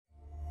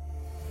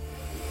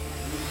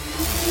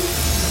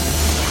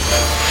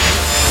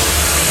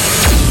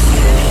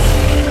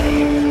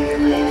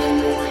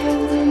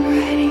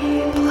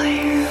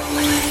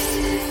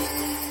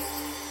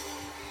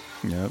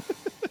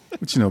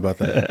What you know about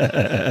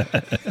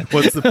that?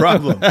 What's the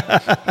problem?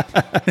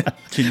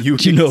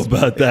 What you know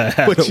about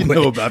that? What you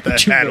know about that?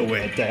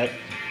 Hadaway. That?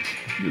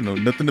 You know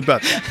nothing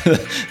about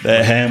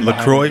That ham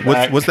LaCroix.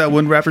 What's that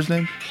one rapper's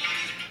name?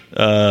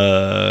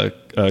 Coy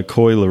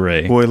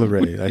Leray. Coy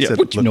Leray. I said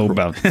what you know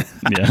about?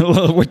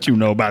 What you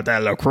know about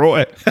that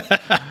LaCroix?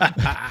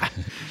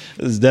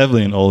 It's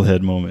definitely an old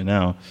head moment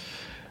now.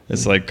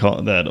 It's like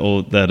that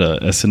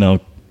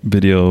SNL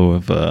video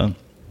of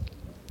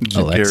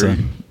Alexa.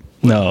 Gary.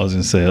 No, I was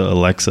gonna say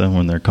Alexa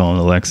when they're calling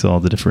Alexa all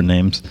the different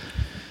names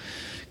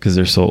because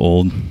they're so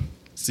old.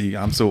 See,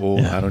 I'm so old.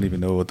 Yeah. I don't even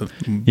know what the.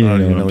 You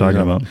know what I'm talking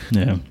about.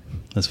 Yeah,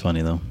 that's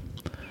funny though.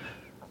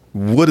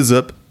 What is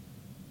up?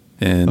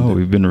 And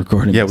we've been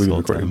recording. Yeah, this we've been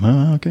whole recording.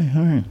 time. Okay,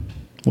 all right.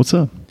 What's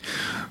up?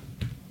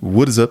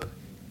 What is up?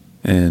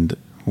 And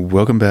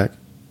welcome back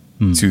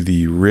to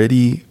the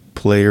Ready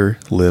Player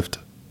Lift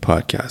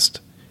podcast,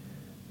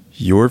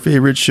 your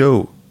favorite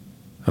show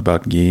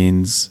about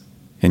gains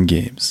and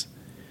games.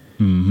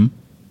 Mm-hmm.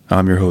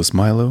 I'm your host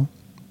Milo,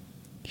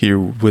 here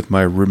with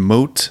my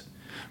remotely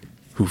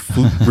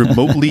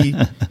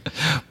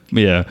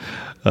Yeah.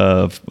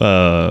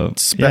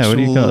 special. What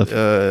do you call it?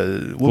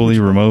 Fully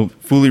remote.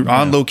 Fully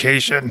on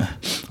location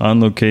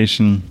On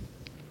location.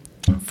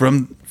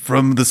 from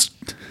the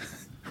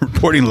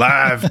reporting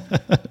live.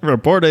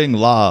 Reporting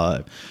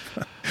live.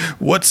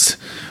 What's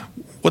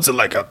it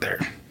like out there?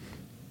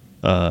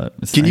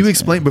 It's Can you nice,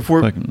 explain man.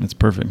 before? It's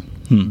perfect.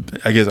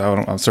 I guess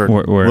I'm sorry.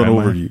 Where run am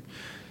over I? you.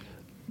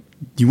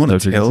 Do you want to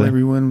That's what you're tell saying.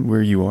 everyone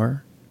where you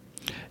are?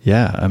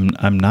 Yeah,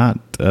 I'm not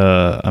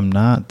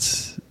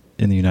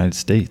in the United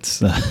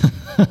States.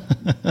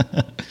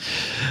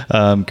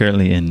 I'm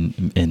currently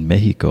in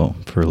Mexico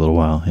for a little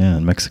while. Yeah,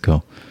 in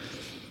Mexico.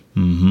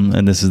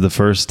 And this is the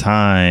first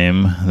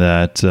time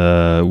that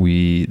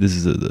this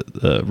is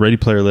a Ready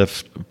Player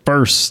Lift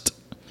first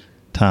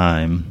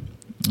time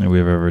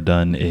we've ever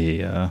done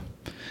an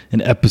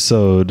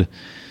episode,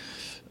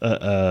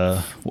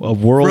 a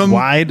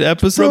worldwide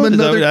episode from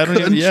another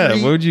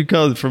country? What would you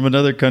call it? From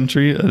another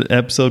country, an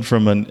episode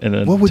from an What would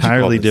you call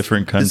entirely this?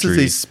 different country. This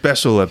is a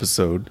special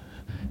episode.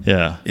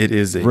 Yeah, It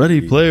is a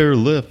Ready Player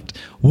Lift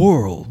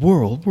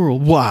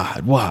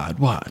worldwide.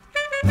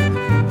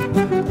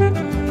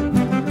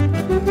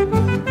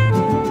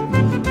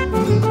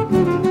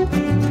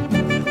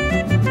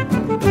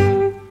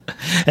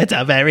 It's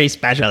a very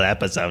special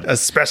episode. a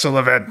special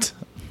event.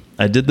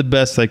 I did the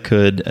best I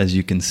could. As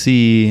you can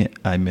see,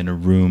 I'm in a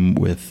room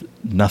with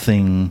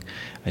nothing.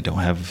 I don't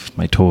have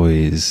my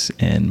toys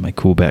and my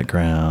cool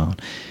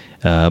background,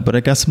 but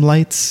I got some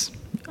lights.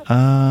 So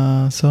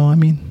I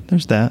mean,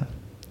 there's that.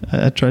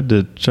 I tried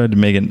to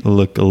make it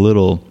look a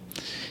little,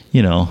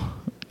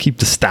 keep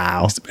the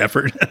style. Some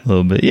effort. A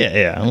little bit,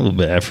 yeah, a little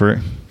bit of effort.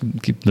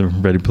 Keep the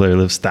Ready Player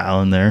Lift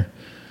style in there.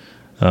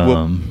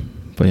 But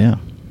yeah,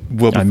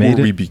 Well, I before made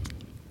we it. be,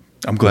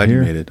 I'm glad We're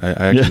you here. made it.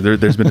 I actually,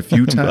 there's been a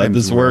few I'm glad times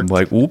this where worked. I'm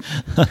like,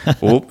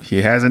 oop,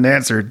 he hasn't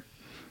answered.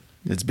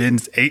 It's been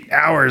 8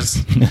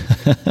 hours.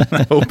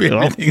 I hope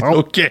everything's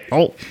okay.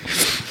 Oh,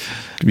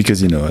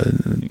 Because I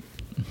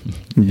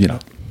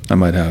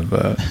might have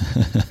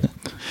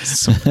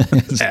some send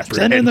in the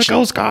apprehension.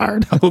 Coast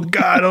Guard. Oh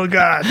God! Oh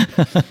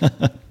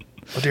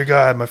dear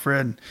God, my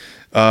friend.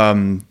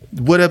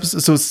 What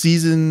episode? So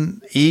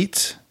season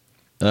 8,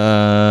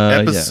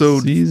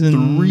 episode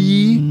season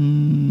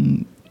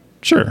 3.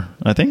 Sure,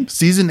 I think.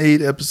 Season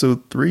 8,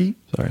 episode 3.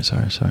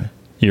 Sorry.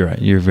 You're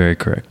right. You're very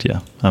correct.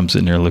 Yeah, I'm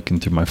sitting here looking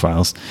through my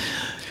files.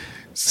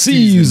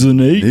 Season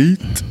 8.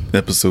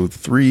 Episode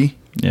 3.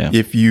 Yeah.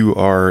 If you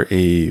are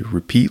a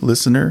repeat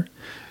listener,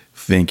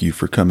 thank you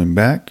for coming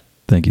back.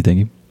 Thank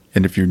you.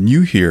 And if you're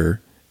new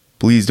here,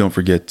 please don't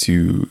forget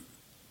to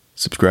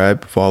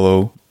subscribe,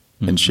 follow,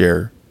 and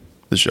share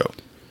the show.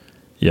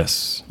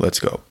 Yes. Let's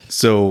go.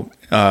 So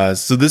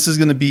this is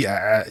going to be,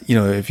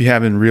 if you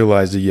haven't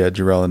realized it yet,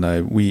 Jarrell and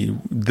I,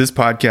 this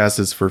podcast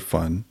is for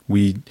fun.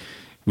 We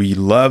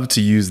love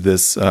to use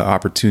this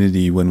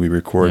opportunity when we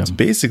record to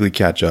basically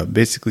catch up.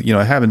 Basically,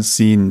 I haven't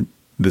seen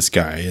this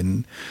guy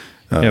in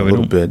a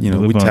little bit. We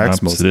live on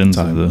text most opposite of ends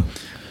the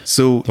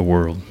time. the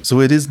world.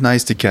 So it is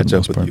nice to catch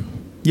up with part. you.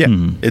 Yeah,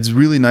 it's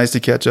really nice to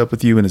catch up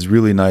with you, and it's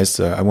really nice.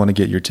 I want to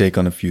get your take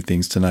on a few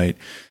things tonight.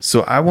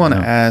 So I want to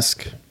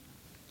ask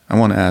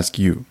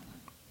you.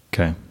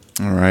 Okay.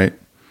 All right,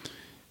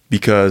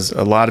 because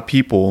a lot of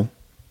people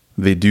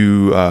they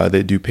do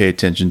pay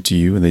attention to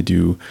you, and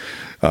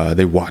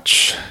they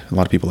watch. A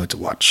lot of people like to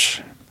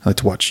watch. I like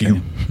to watch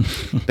you.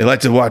 They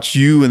like to watch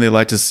you, and they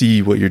like to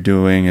see what you're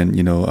doing, and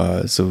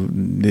so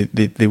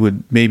they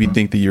would maybe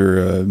think that you're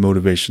a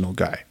motivational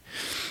guy.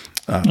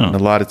 And a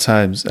lot of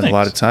times,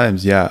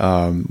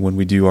 when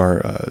we do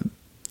our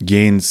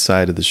gains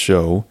side of the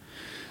show,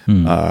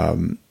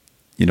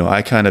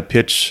 I kind of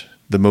pitch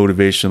the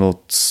motivational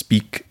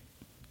speak,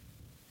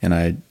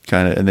 and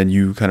then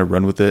you kind of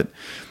run with it.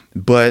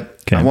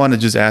 But I want to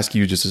just ask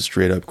you just a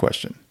straight up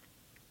question.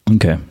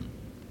 Okay.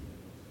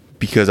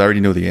 Because I already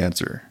know the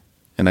answer,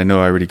 and I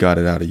know I already got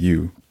it out of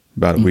you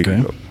about a week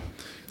ago.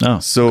 Oh,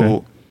 So,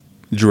 okay.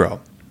 Jarrell,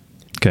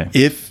 Okay.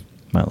 if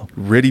Milo.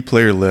 Ready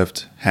Player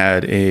Lift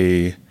had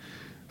a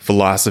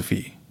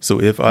philosophy.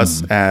 So if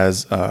us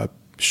as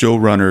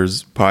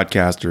showrunners,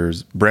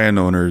 podcasters, brand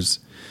owners,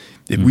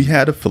 if we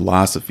had a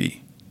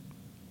philosophy,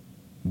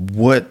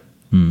 what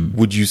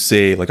would you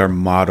say, like our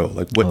motto,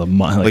 like what, a what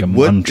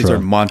mantra. is our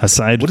mantra?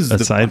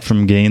 Aside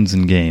from gains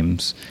and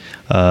games,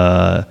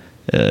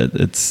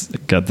 it's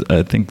got,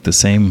 I think, the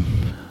same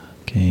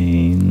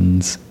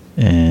gains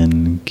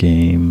and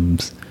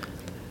games.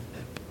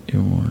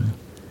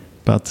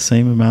 About the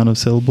same amount of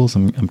syllables.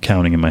 I'm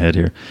counting in my head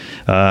here.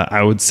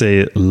 I would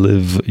say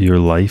live your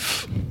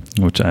life,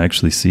 which I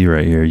actually see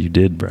right here. You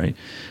did, right?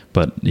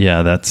 But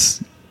yeah,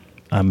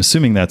 I'm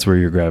assuming that's where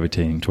you're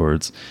gravitating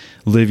towards.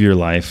 Live your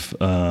life,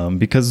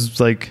 because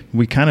like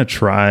we kind of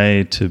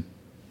try to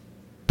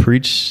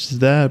push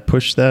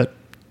that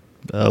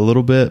a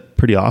little bit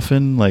pretty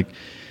often, like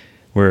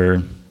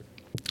where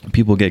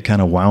people get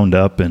kind of wound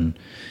up and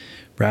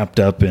wrapped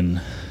up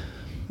in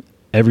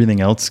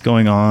everything else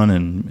going on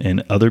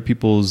in other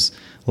people's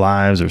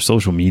lives or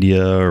social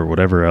media or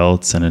whatever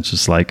else. And it's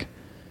just like,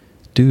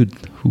 dude,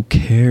 who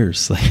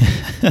cares? Like,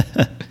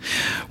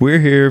 we're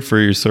here for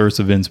your source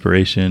of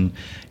inspiration,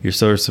 your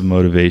source of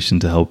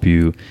motivation to help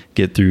you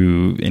get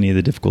through any of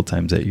the difficult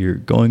times that you're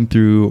going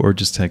through, or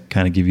just to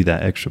kind of give you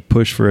that extra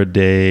push for a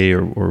day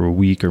or a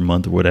week or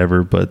month or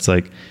whatever. But it's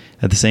like,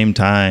 at the same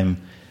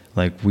time,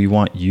 like, we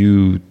want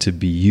you to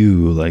be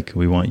you. Like,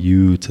 we want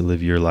you to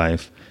live your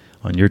life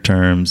on your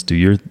terms, do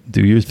your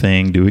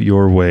thing, do it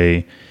your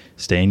way,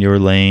 stay in your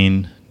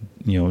lane,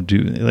 do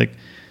like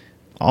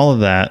all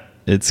of that.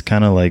 It's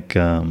kind of like,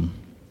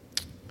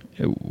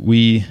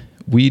 we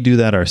do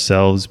that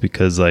ourselves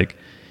because, like,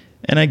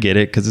 and I get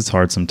it, because it's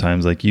hard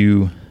sometimes. Like,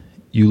 you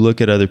look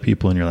at other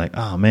people and you're like,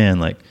 oh man,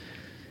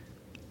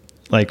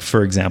 like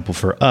for example,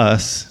 for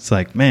us, it's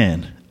like,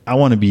 man, I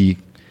want to be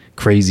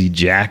crazy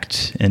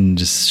jacked and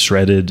just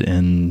shredded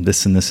and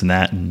this and this and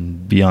that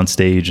and be on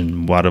stage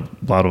and blah, blah,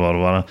 blah, blah,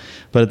 blah.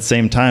 But at the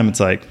same time,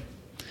 it's like,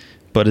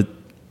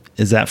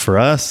 is that for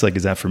us? Like,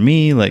 is that for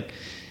me? Like,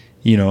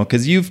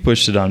 because you've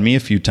pushed it on me a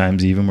few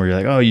times even, where you're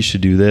like, oh, you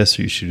should do this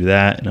or you should do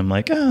that. And I'm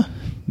like,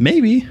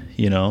 maybe,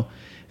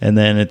 and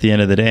then at the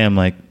end of the day, I'm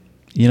like,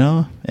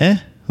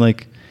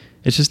 like,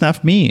 it's just not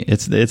for me.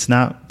 It's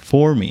not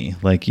for me.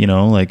 Like,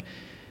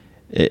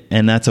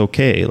 and that's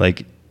okay.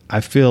 Like, I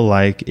feel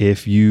like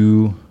if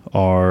you're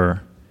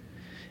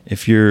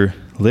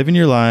living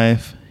your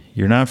life,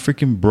 you're not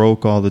freaking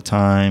broke all the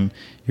time,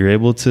 you're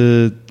able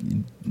to,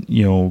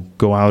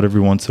 go out every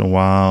once in a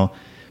while,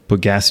 put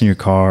gas in your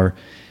car,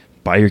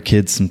 buy your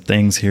kids some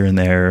things here and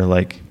there,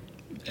 like,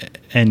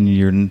 and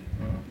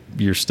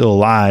you're still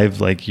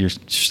alive, like, you're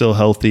still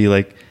healthy,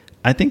 like,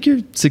 I think you're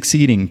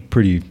succeeding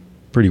pretty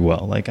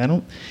well. Like,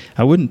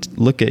 I wouldn't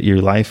look at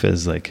your life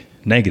as like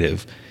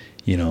negative,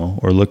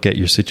 or look at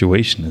your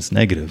situation as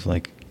negative.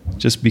 Like,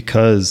 just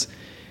because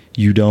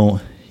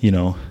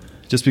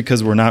just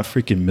because we're not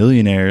freaking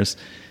millionaires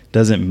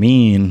doesn't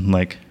mean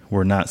like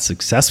we're not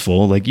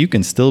successful. Like, you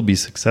can still be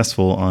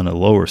successful on a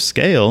lower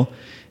scale.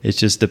 It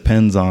just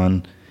depends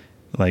on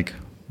like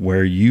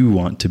where you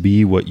want to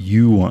be, what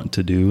you want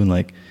to do. And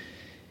like,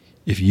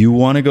 if you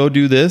want to go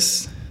do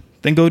this,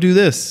 then go do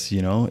this.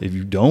 If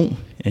you don't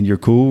and you're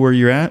cool where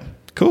you're at,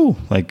 cool.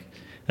 Like,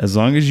 as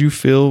long as you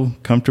feel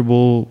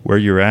comfortable where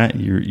you're at,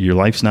 your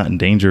life's not in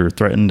danger or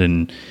threatened,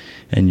 and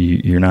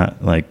you're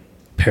not like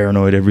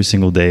paranoid every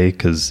single day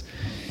because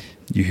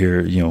you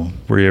hear,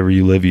 wherever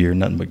you live, you hear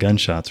nothing but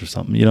gunshots or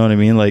something. You know what I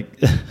mean? Like,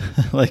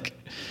 like,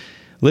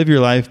 live your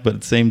life, but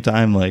at the same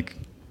time, like,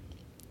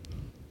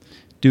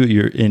 do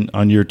it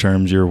on your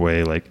terms, your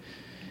way. Like,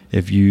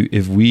 if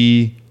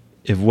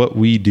what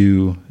we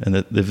do and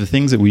the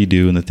things that we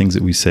do and the things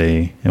that we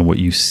say and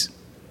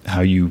how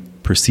you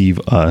perceive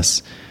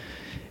us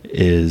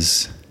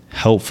is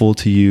helpful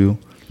to you,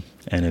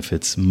 and if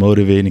it's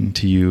motivating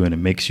to you and it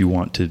makes you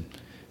want to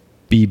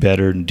be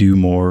better and do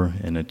more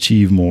and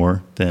achieve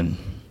more, then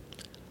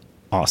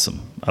awesome.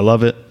 I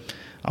love it.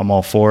 I'm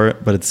all for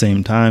it. But at the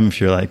same time,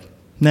 if you're like,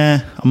 nah,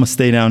 I'm gonna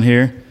stay down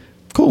here,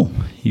 cool,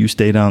 you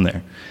stay down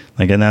there.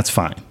 Like, and that's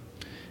fine.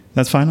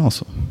 That's fine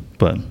also.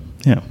 But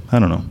yeah, I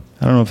don't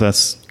know if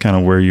that's kind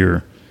of where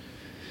you're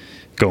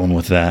going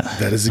with that.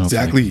 That is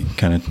exactly,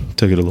 kind of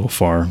took it a little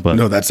far, but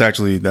no, that's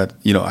actually that.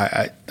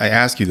 I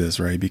ask you this,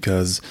 right?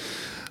 Because,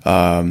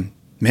 man,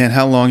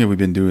 how long have we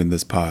been doing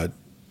this pod?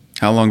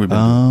 How long have we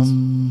been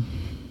doing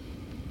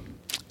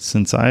this?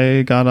 Since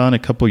I got on a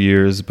couple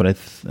years, but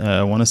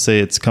I want to say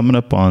it's coming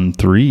up on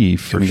 3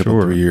 for coming sure.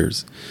 Up on 3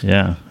 years.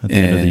 Yeah, at the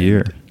end of the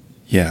year.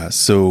 Yeah,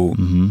 so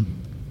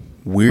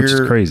which is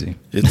crazy.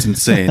 It's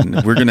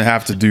insane. We're gonna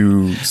have to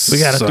do. We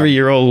got a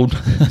 3-year-old.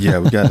 Yeah,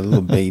 we got a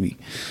little baby.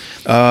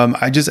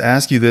 I just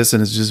ask you this,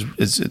 and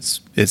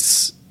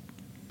it's.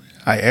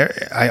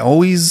 I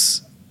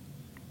always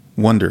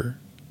wonder,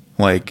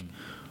 like,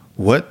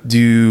 what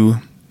do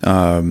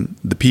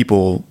the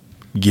people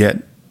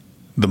get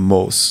the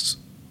most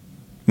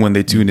when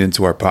they tune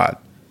into our pod?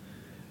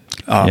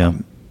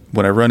 When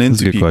I run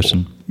into people,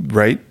 question.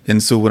 Right?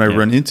 And so when I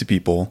run into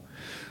people,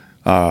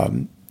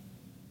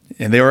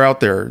 and they are out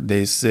there.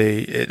 They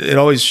say it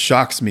always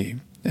shocks me,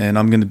 and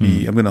I'm going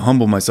to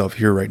humble myself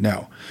here right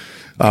now.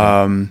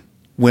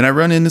 When I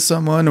run into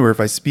someone, or if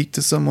I speak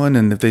to someone,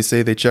 and if they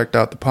say they checked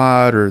out the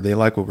pod, or they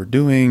like what we're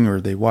doing, or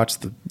they watch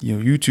the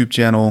YouTube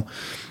channel,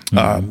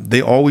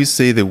 they always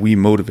say that we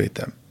motivate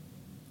them,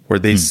 or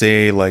they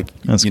say like,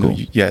 that's cool.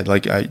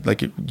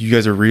 Like you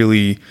guys are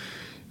really,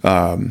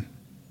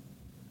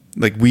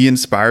 like we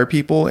inspire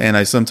people, and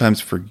I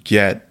sometimes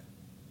forget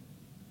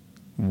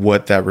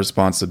what that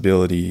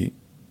responsibility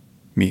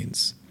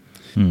means.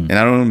 And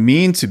I don't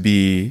mean to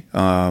be,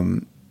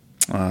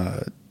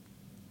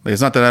 it's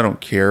not that I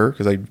don't care,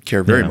 because I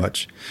care very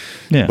much,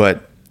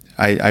 but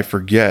I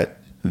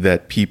forget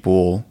that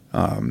people,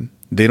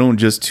 they don't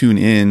just tune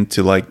in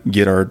to like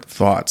get our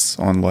thoughts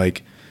on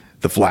like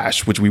The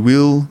Flash, which we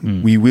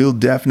will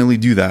definitely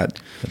do that.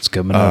 That's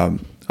coming up.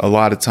 A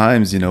lot of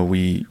times,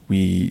 we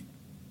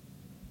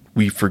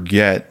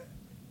forget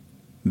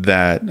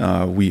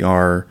that we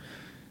are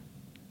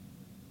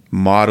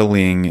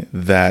modeling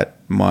that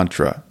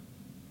mantra.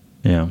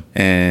 Yeah.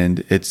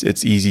 And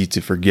it's easy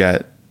to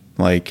forget,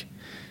 like,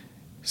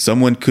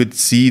 someone could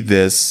see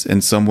this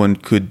and someone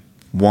could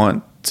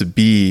want to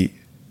be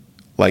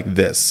like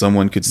this.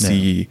 Someone could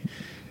see,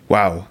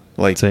 wow,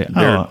 like say,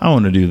 I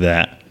want to do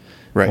that.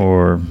 Right.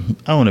 Or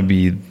I want to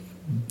be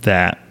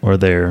that or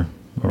there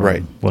or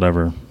right.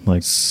 whatever.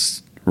 Like,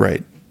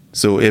 right.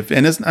 So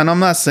and I'm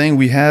not saying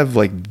we have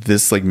like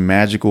this like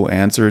magical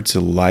answer to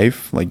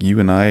life. Like you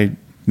and I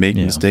make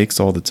mistakes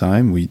all the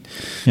time.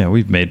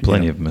 We've made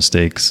plenty of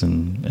mistakes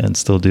and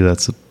still do.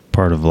 That's a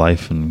part of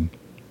life and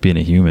being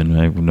a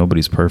human.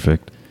 Nobody's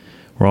perfect.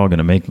 We're all going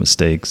to make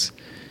mistakes.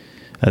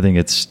 I think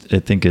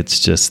it's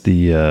just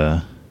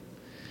the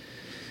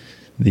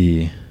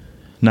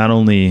not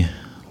only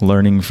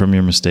learning from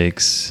your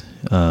mistakes,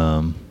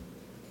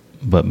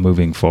 but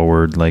moving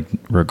forward, like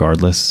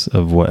regardless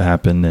of what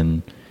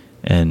happened,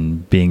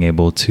 and being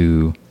able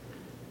to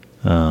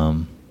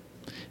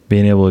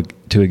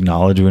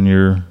acknowledge when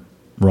you're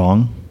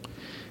wrong,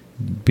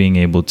 being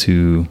able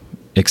to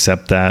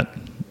accept that,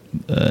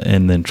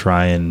 and then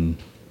try and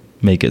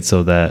make it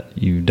so that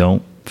you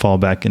don't fall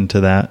back into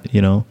that,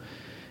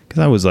 because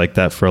I was like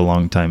that for a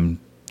long time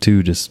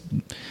too. Just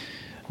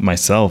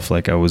myself,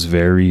 like I was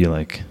very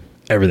like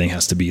everything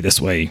has to be this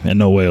way and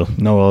no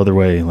other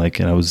way. Like,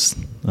 and I was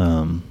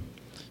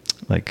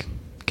like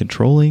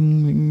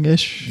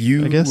controlling-ish.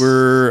 You I guess.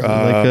 were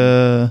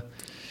like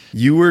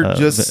you were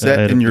just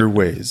set in your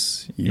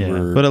ways. You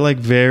were, but like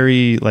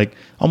very like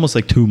almost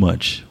like too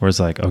much. Where it's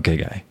like, okay,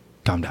 guy,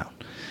 calm down.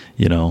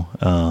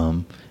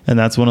 And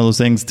that's one of those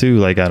things too.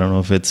 Like, I don't know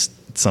if it's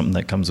something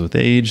that comes with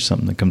age,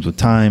 something that comes with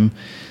time,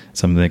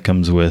 something that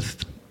comes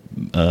with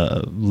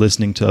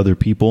listening to other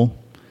people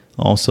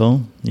also,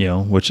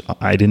 which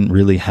I didn't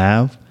really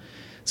have.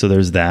 So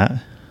there's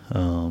that.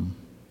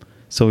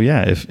 So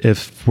yeah,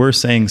 if we're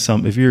saying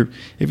if you're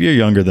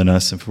younger than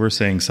us, if we're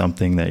saying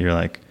something that you're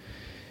like,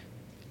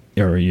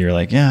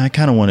 yeah, I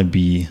kind of want to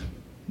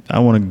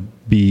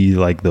be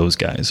like those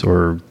guys,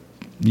 or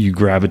you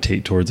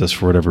gravitate towards us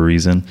for whatever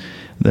reason,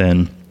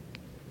 then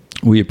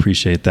we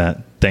appreciate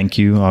that. Thank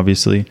you,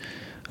 obviously.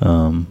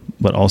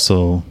 But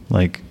also,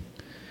 like,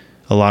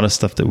 a lot of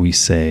stuff that we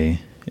say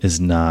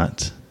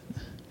it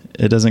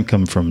doesn't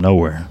come from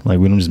nowhere. Like,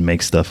 we don't just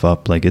make stuff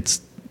up. Like,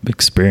 it's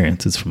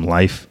experience. It's from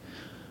life.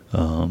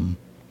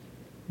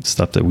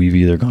 Stuff that we've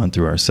either gone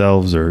through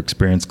ourselves or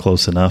experienced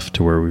close enough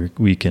to where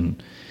we're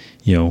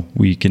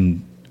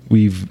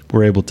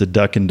able to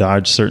duck and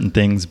dodge certain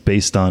things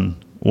based on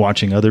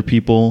watching other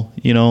people,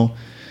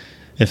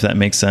 if that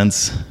makes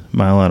sense.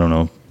 Mile, I don't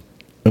know,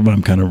 but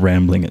I'm kind of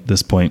rambling at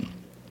this point.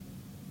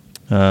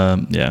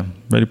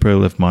 Ready, Pray,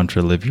 Lift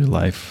mantra, live your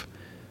life.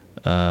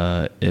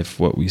 If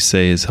what we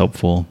say is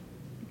helpful,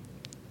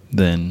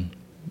 then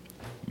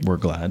we're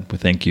glad. We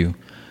thank you.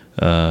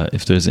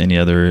 If there's any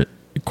other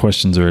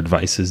questions or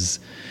advices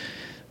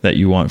that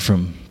you want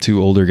from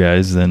two older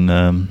guys,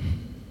 then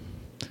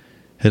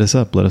hit us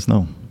up. Let us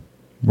know.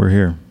 We're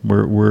here.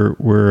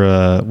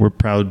 We're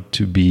proud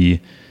to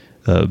be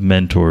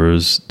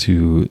mentors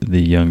to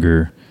the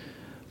younger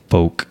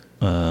folk,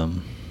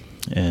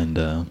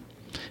 and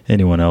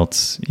anyone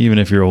else. Even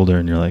if you're older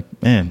and you're like,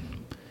 man,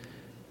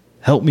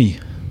 help me.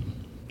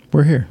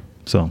 We're here.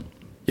 So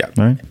yeah.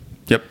 All right.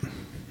 Yep.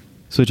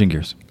 Switching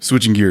gears.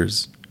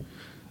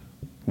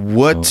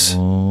 What?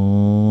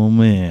 Oh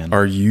man.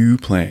 Are you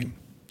playing?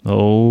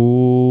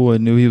 Oh, I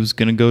knew he was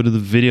gonna go to the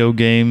video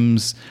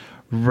games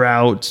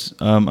route.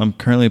 I'm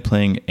currently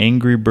playing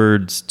Angry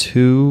Birds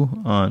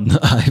 2 on the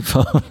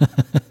iPhone.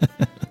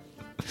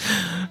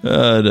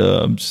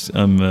 No,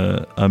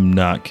 I'm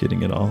not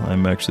kidding at all.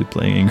 I'm actually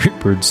playing Angry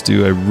Birds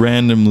 2. I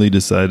randomly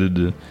decided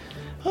to,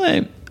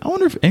 I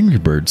wonder if Angry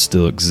Birds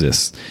still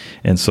exists.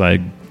 And so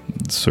I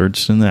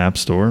searched in the App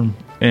Store,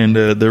 and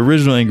the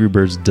original Angry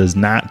Birds does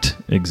not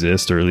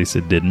exist, or at least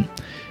it didn't.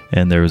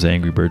 And there was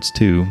Angry Birds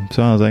 2.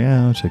 So I was like,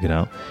 I'll check it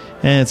out.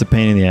 And it's a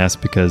pain in the ass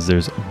because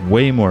there's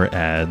way more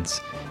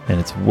ads, and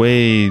it's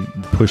way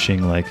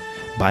pushing like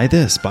buy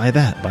this, buy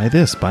that, buy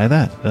this, buy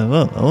that.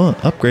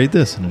 Upgrade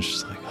this. And it's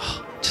just like,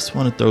 oh, I just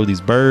want to throw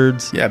these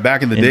birds. Yeah,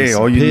 back in the into day,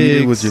 some all you needed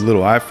pigs. was your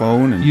little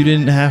iPhone, and You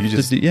didn't have you to.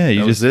 just You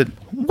just it.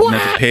 You didn't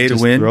have to pay to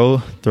just win.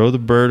 Throw the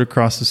bird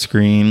across the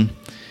screen.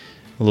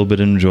 A little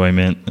bit of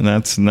enjoyment, and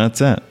that's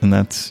it. And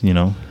that's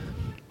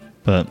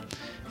but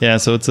yeah.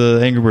 So it's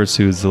Angry Birds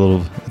 2 is a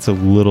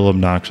little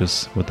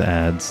obnoxious with the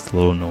ads. It's a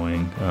little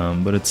annoying,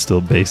 but it's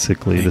still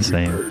basically Angry the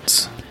same.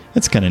 Birds.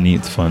 It's kind of neat.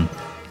 It's fun.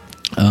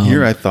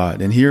 Here I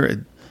thought, and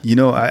here,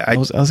 I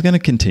was going to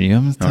continue.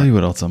 I'm going to tell you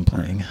what else I'm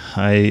playing.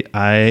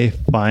 I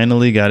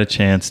finally got a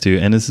chance to,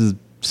 and this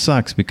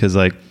sucks because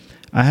like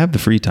I have the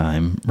free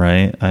time,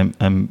 right?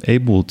 I'm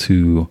able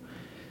to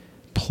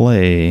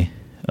play,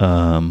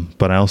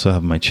 but I also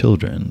have my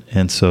children,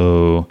 and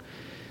so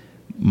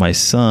my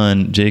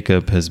son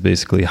Jacob has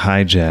basically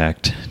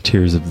hijacked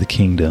Tears of the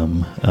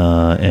Kingdom,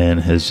 and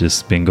has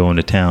just been going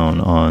to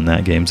town on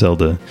that game,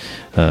 Zelda,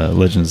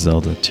 Legend of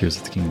Zelda: Tears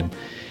of the Kingdom,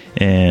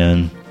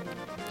 and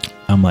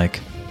I'm like,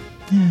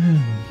 yeah,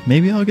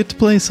 maybe I'll get to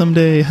play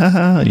someday,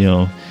 haha,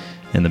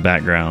 in the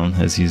background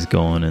as he's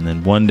going, and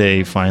then one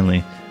day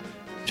finally,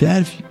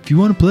 Chad, if you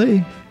want to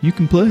play, you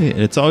can play.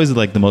 And it's always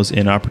like the most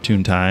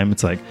inopportune time.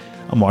 It's like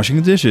I'm washing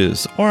the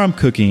dishes, or I'm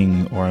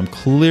cooking, or I'm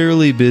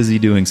clearly busy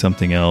doing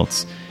something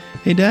else.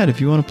 Hey, Dad, if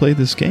you want to play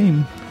this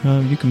game,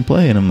 you can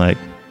play. And I'm like,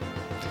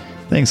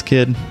 thanks,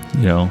 kid.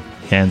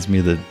 Hands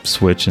me the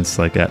Switch, and it's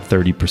like at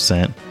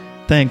 30%.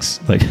 Thanks.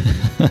 Like,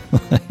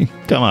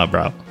 come on,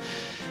 bro.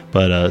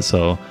 But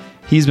so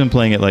he's been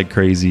playing it like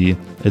crazy.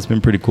 It's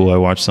been pretty cool. I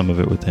watched some of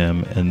it with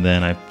him, and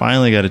then I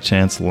finally got a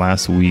chance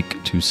last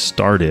week to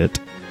start it.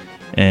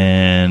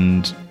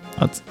 And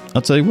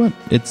I'll tell you what,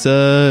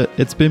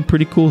 it's been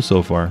pretty cool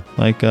so far.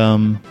 Like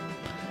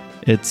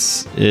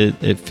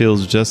it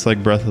feels just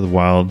like Breath of the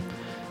Wild,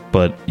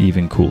 but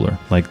even cooler.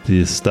 Like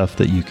the stuff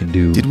that you can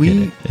do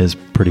in it is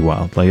pretty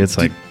wild. Like it's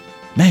like,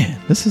 man,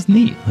 this is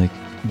neat. Like,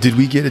 did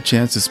we get a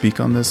chance to speak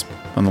on this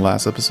on the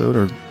last episode,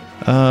 or?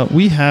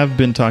 We have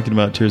been talking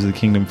about Tears of the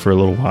Kingdom for a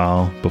little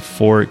while.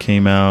 Before it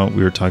came out,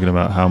 we were talking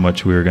about how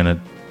much we were going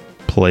to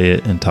play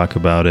it and talk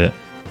about it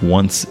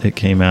once it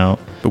came out.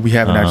 But we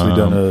haven't actually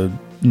done a...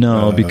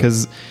 No,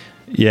 because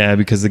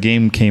the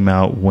game came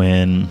out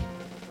when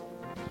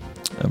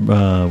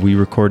we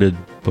recorded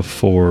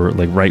before,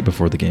 like right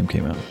before the game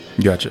came out.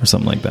 Gotcha. Or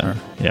something like that. Right.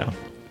 Yeah.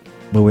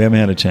 But we haven't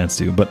had a chance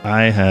to. But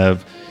I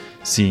have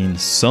seen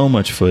so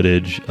much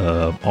footage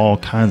of all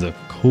kinds of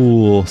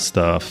cool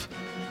stuff.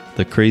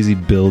 The crazy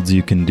builds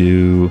you can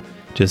do,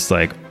 just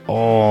like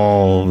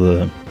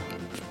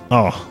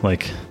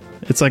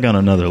it's like on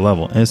another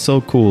level, and it's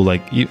so cool.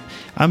 Like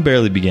I'm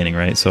barely beginning,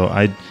 right? So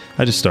I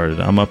just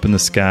started. I'm up in the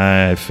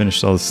sky. I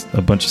finished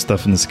a bunch of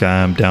stuff in the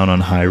sky. I'm down on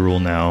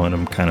Hyrule now, and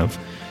I'm kind of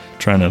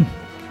trying to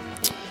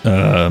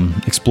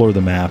explore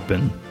the map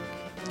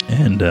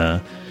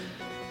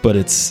but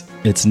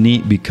it's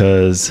neat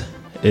because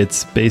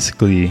it's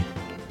basically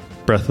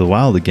Breath of the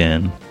Wild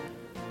again,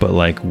 but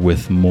like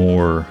with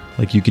more,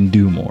 like you can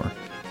do more,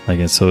 like,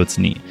 and so it's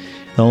neat.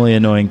 The only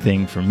annoying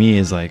thing for me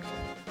is like,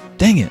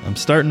 dang it, I'm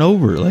starting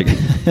over. Like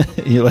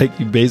you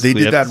basically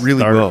they did that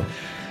really well.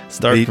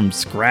 Start from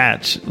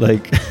scratch.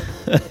 Like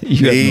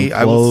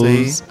I will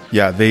say,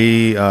 yeah,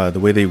 the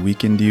way they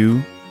weakened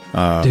you,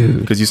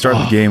 because you start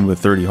the game with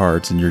 30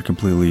 hearts and you're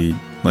completely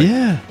like,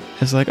 yeah,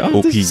 it's like,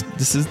 oh,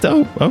 this is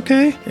dope.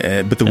 Okay,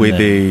 but the way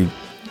they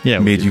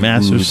made you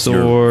Master lose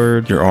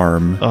Sword, your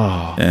arm.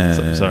 Oh,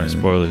 sorry,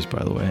 spoilers,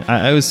 by the way.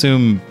 I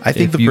assume. I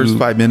think the first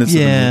 5 minutes of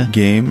the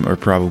game are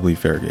probably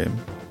fair game.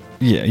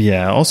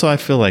 Yeah. Also, I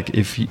feel like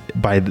if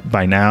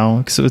by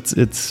now, so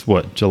it's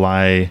what,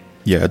 July.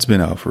 Yeah, it's been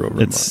out for over a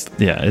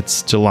month. Yeah,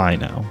 it's July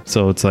now,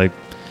 so it's like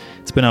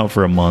it's been out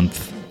for a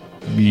month.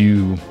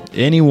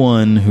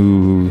 Anyone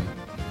who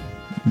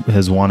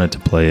has wanted to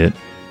play it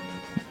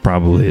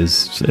probably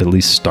has at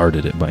least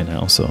started it by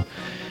now. So,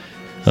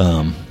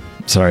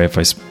 sorry if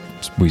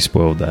we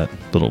spoiled that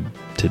little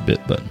tidbit,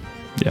 but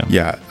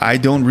yeah. I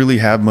don't really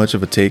have much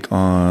of a take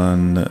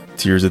on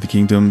Tears of the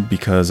Kingdom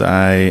because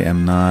I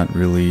am not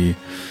really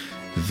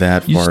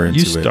that far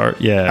into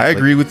it. Yeah, I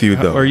agree with you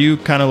though. Are you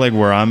kind of like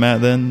where I'm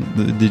at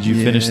then? Did you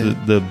finish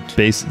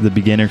the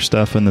beginner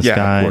stuff in the sky?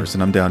 Yeah, of course,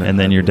 and I'm down. And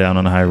then you're down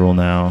on Hyrule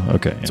now.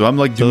 Okay, so I'm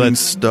like doing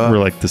stuff. We're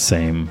like the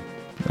same,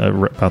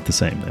 about the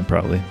same then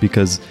probably,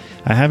 because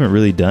I haven't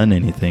really done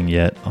anything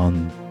yet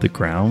on the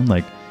ground.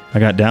 Like I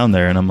got down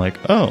there and I'm like,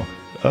 oh,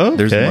 okay,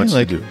 there's much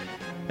like, to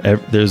do.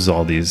 There's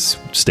all these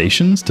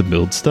stations to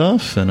build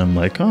stuff, and I'm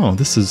like, oh,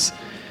 this is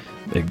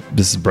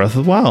Breath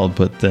of the Wild.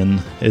 But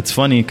then it's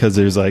funny because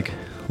there's like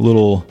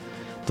little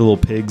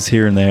pigs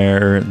here and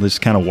there, and they're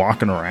just kind of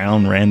walking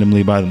around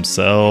randomly by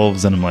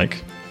themselves, and I'm like,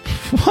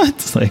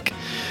 what?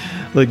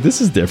 Like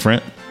this is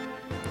different.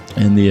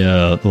 And the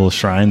little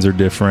shrines are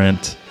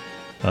different,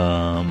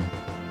 and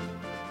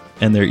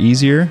they're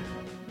easier.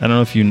 I don't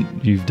know if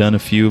you've done a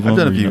few of them. I've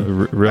done a few.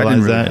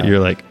 Realize that you're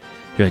like,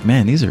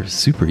 man, these are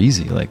super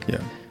easy. Like,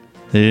 yeah.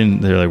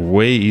 They're like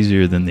way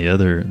easier than the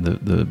other.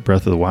 The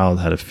Breath of the Wild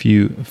had a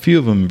few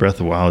of them. In Breath of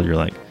the Wild, you're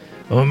like,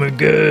 Oh my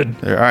god!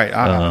 All right,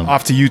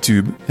 off to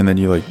YouTube, and then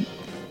you like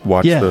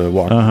watch the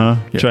walk.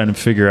 Trying to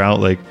figure out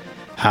like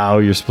how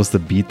you're supposed to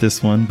beat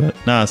this one, but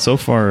so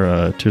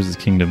far Tears of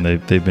the Kingdom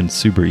they've been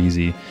super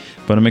easy.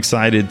 But I'm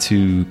excited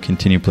to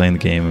continue playing the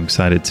game. I'm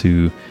excited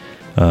to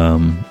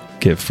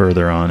get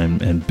further on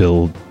and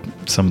build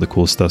some of the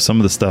cool stuff. Some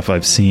of the stuff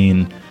I've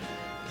seen,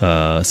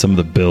 some of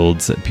the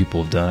builds that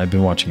people have done. I've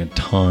been watching a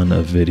ton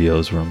of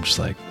videos where I'm just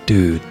like,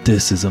 dude,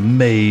 this is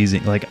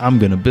amazing. Like, I'm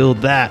going to build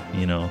that,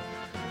 you know.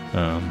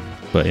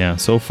 But yeah,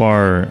 so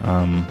far,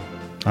 I'm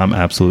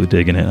absolutely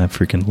digging it. I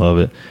freaking love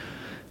it.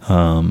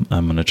 I'm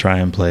going to try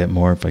and play it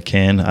more if I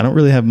can. I don't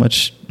really have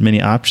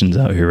many options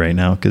out here right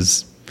now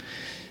because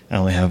I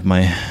only have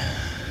my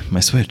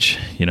Switch,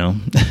 you know.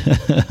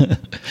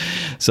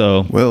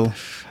 So, well,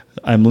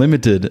 I'm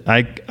limited.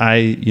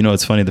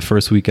 It's funny. The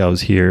first week I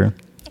was here,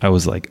 I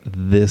was like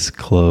this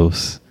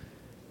close.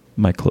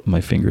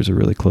 My fingers are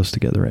really close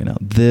together right now.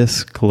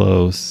 This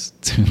close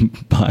to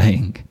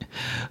buying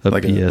a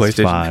like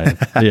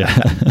PS5. A Yeah.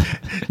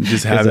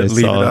 Just have it,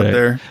 leave it out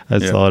there. I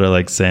saw it at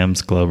like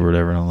Sam's Club or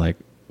whatever, and I'm like,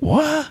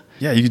 what?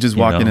 Yeah, you could just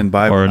walk in and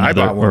buy one. I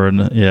bought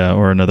one.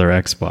 Or another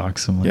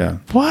Xbox. I'm like,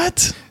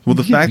 what? Well,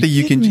 the fact that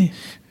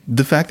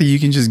you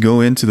can just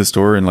go into the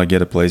store and like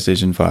get a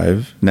PlayStation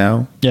 5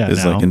 now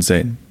is like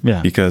insane.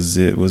 Yeah. Because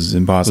it was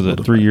impossible. Was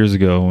it 3 years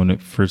ago when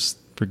it first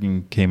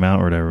freaking came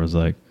out or whatever? It was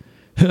like,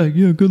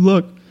 yeah, good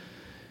luck.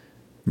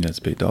 Yeah, it's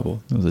paid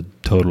double. It was a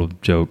total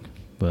joke.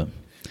 But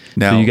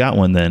now, so you got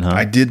one then, huh?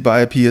 I did buy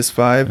a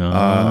PS5.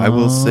 I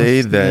will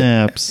say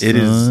that it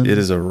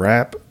is a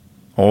wrap.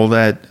 All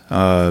that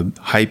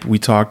hype we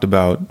talked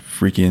about,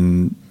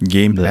 freaking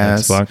Game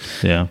Pass,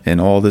 Xbox,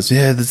 and all this.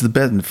 Yeah, this is the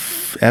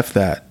best. F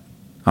that.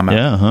 I'm out.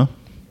 Yeah, huh?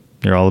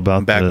 You're all about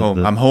I'm back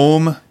home. I'm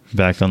home.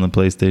 Back on the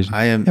PlayStation.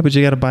 I am. Yeah, but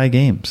you got to buy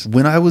games.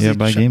 When I was, you got to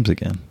buy games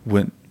again.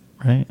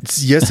 Right?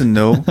 It's yes and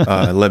no.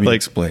 Let me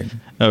explain.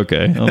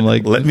 Okay. I'm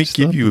like, let me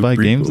give you a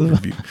brief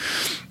overview.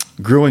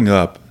 Growing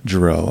up,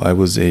 Jarrell, I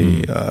was a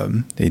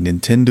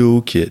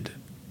Nintendo kid.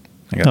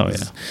 I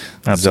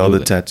got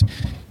Zelda tattoo.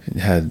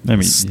 Had the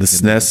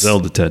SNES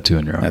Zelda tattoo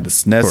on your arm. I had the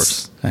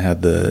SNES. I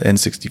had the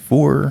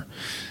N64.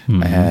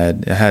 I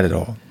had it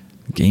all.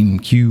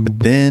 GameCube. But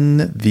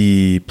then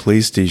the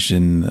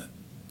PlayStation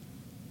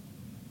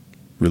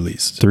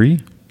released.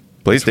 3?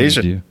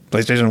 PlayStation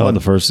 1. Oh,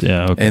 the first,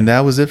 yeah, okay. And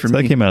that was it for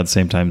me. That came out at the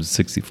same time as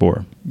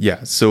 64.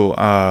 Yeah, so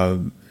I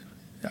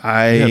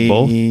had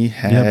both?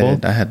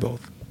 I had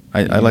both.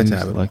 I like to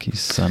have it. Lucky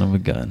son of a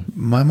gun.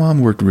 My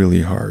mom worked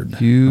really hard.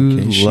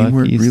 She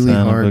worked really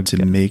hard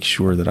to make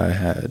sure that I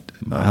had.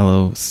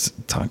 Milo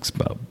talks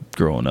about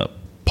growing up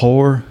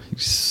poor. You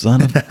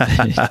son of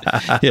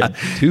a... Yeah,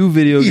 2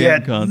 video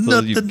game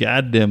consoles. You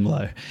goddamn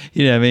liar.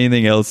 You didn't have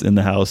anything else in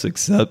the house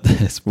except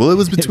this. Well, it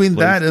was between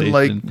that and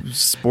like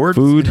sports.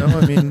 Food. You know?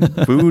 I mean,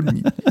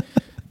 food.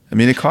 I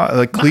mean, it cost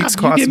like cleats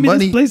cost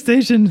money. This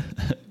PlayStation,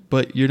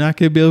 but you're not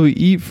going to be able to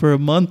eat for a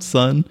month,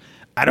 son.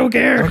 I don't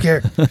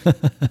care.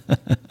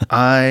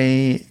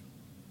 I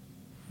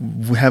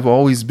have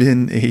always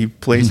been a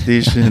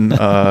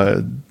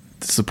PlayStation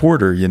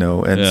supporter, you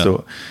know, and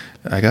so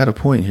I got a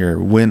point here.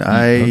 When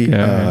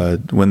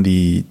when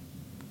the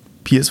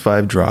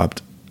PS5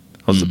 dropped,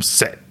 I was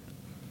upset.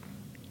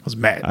 I was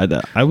mad.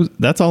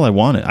 That's all I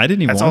wanted. I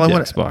didn't even want the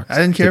Xbox. I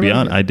didn't care. To be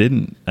honest, I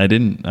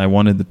didn't. I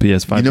wanted the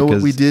PS5. You know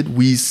what we did?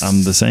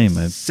 I'm the same.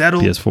 I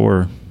settled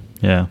PS4.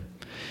 Yeah.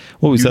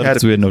 Well, we settled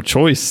because we had no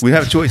choice. We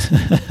have a choice.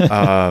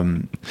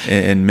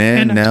 And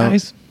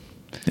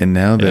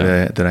now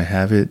that I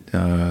have it,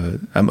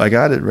 I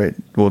got it right.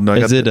 Well, no,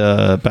 is it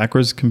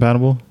backwards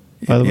compatible?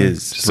 By the way,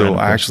 is. So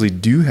I actually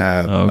do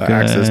have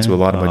access to a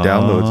lot of my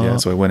downloads. Yeah,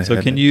 so I went ahead.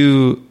 So can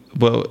you?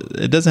 Well,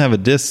 it doesn't have a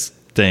disc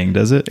thing,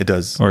 does it? It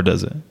does, or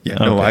does it? Yeah.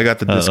 Okay. No, I got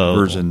the disc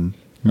version.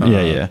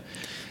 Yeah.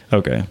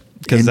 Okay.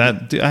 Because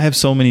I have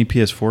so many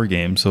PS4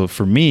 games. So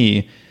for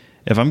me,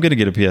 if I'm gonna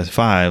get a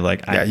PS5,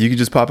 like you can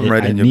just pop them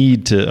right in. I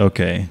need to.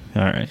 Okay.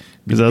 All right.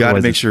 Because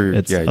otherwise, make sure.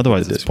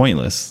 Otherwise, it's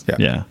pointless.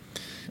 Yeah.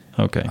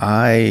 Okay.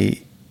 I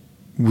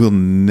will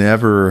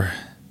never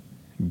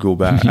go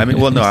back. I mean,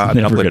 well, no, I'm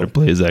never gonna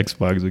play his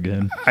Xbox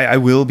again. I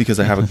will because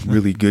I have a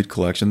really good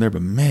collection there.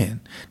 But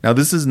man, now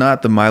this is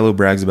not the Milo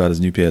brags about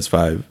his new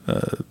PS5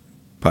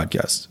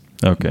 podcast.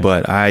 Okay.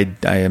 But I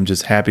am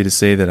just happy to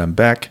say that I'm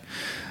back.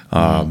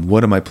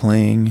 What am I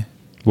playing?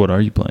 What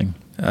are you playing?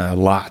 A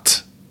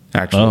lot.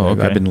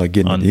 Actually, I've been like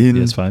getting on in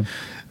PS5.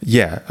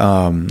 Yeah.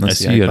 I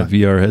see you got a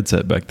VR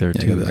headset back there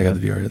too. I got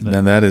the VR headset.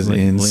 And that is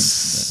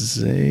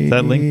insane. Is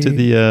that linked to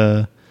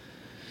the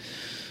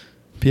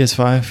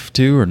PS5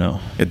 too, or no?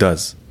 It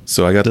does.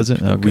 So I got. Does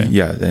it?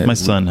 Okay. My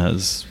son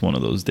has one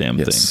of those damn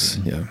things.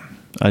 Yeah.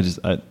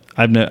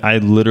 I've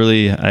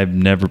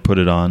never put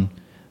it on.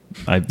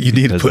 You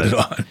need to put it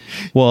on.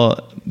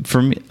 Well,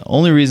 for me,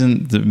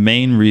 the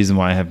main reason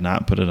why I have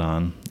not put it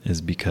on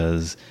is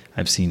because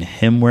I've seen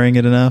him wearing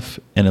it enough,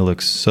 and it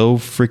looks so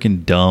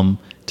freaking dumb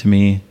to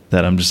me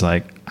that I'm just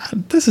like,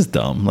 this is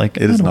dumb. Like,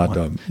 it is not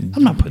dumb.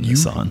 I'm not putting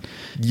this on.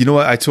 You know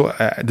what? I told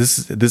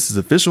this is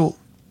official.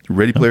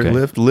 Ready Player Okay.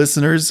 Lift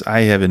listeners,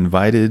 I have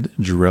invited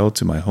Jarrell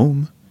to my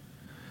home.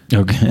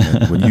 Okay.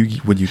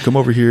 When you come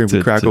over here and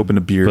we crack open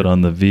a beer, Put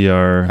on the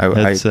VR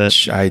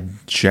headset. I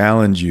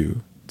challenge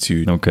you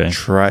to Okay.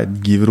 try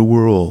give it a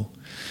whirl.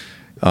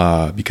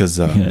 Because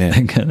man,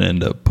 I'm gonna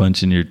end up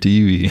punching your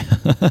TV.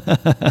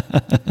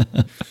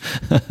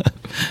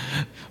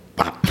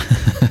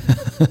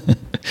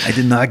 I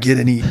did not get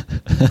any.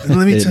 Let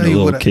me Hitting tell a you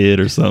little what. kid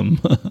or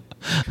something.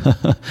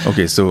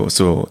 Okay,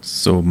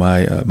 so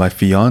my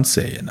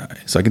fiance and I.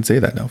 So I can say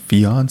that now.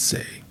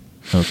 Fiance.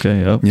 Okay.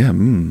 Yep. Yeah.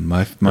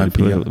 My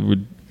fiance. We're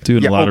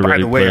doing Yeah, a lot of by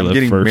Ready the way, Player I'm Lift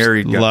getting first.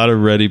 married, A guys. lot of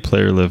Ready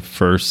Player Lift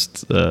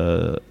first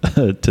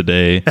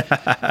today.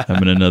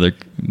 I'm in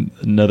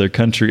another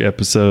country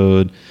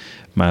episode.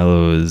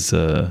 Milo is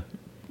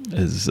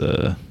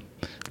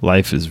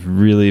life is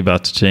really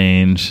about to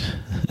change.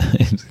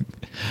 He's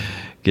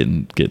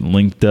getting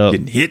linked up.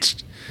 Getting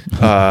hitched.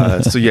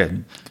 So yeah.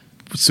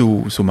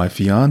 So my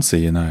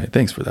fiance and I.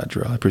 Thanks for that,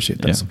 Jarrell. I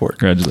appreciate that support.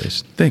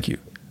 Congratulations. Thank you.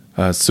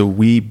 So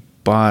we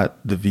bought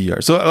the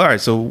VR. So all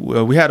right. So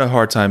we had a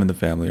hard time in the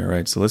family. All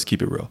right. So let's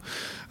keep it real.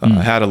 I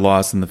had a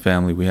loss in the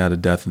family. We had a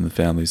death in the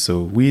family.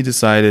 So we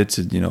decided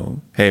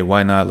to, hey,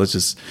 why not?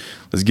 Let's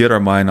get our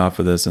mind off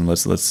of this and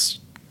let's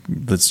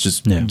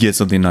just get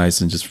something nice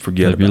and just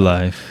forget Live your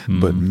about it. life.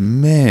 But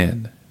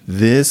man,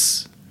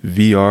 this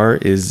VR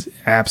is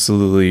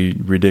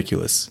absolutely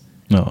ridiculous.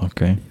 Oh,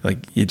 okay. Like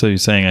So you're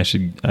saying I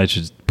should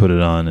put it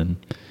on and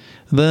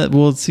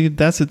see,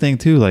 that's the thing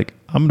too. Like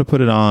I'm gonna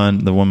put it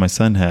on the one my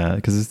son had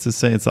because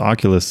it's the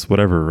Oculus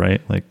whatever,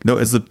 right? Like no,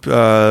 it's the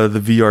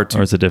VR2.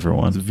 or it's a different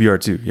one. It's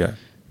VR2, yeah.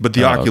 But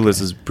the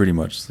Oculus is pretty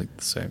much like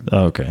the same.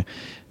 Oh, okay.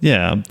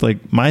 Yeah,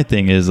 like my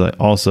thing is like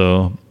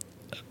also,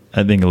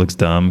 I think it looks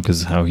dumb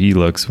because how he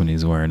looks when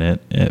he's wearing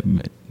it.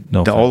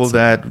 No, All of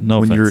that when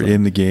offense, you're like-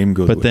 in the game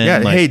goes. But then, yeah,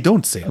 like- hey,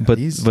 don't say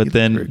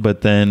that.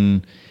 But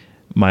then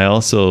my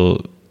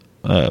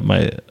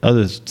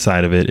other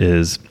side of it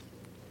is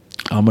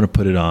I'm gonna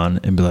put it on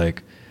and be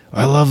like,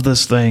 I love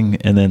this thing,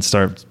 and then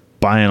start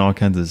buying all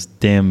kinds of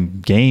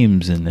damn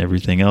games and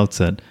everything else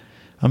that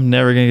I'm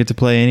never gonna get to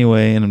play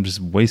anyway, and I'm just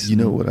wasting.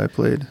 You know what I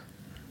played?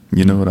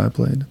 You know what I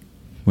played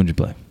What'd you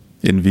play?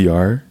 in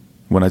VR?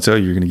 When I tell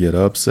you, you're gonna get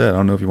upset. I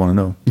don't know if you want to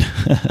know.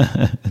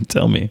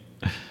 Tell me.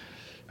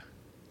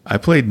 I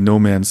played No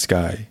Man's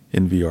Sky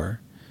in VR.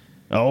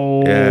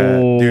 Oh, Yeah,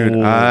 dude,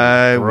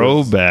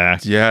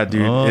 throwback. Yeah,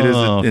 dude, it is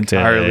an Okay.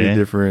 entirely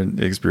different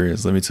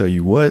experience. Let me tell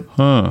you what.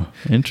 Huh.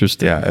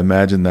 Interesting. Yeah,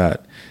 imagine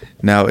that.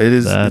 Now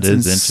it's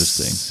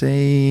interesting.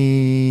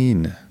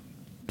 Insane.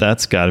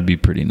 That's got to be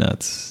pretty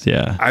nuts.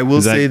 Yeah. I will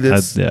 'Cause say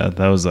this. that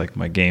was like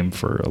my game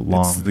for a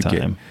long It's the time.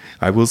 game.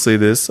 I will say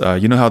this.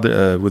 You know how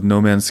with No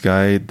Man's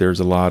Sky,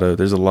 there's a lot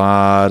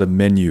of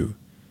menu.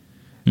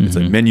 It's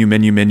like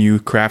menu,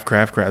 craft.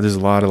 There's a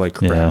lot of like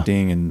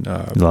crafting and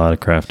A lot of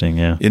crafting.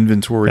 Yeah.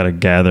 inventory. Got a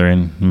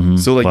gathering. Mm-hmm.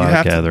 So like a lot you of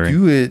have gathering. to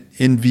do it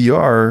in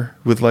VR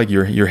with like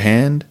your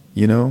hand,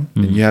 and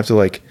you have to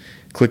like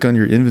click on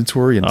your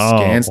inventory and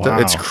scan stuff. wow.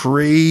 It's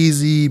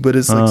crazy, but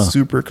it's like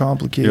super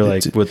complicated. You're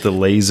like with the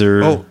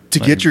laser. to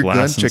like, get your gun,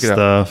 blasting check it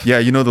stuff. out.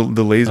 Yeah,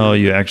 the laser. Oh,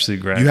 you actually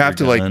grab. You have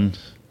your to, like, gun.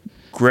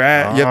 You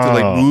have to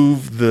like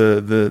move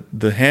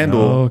the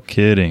handle, No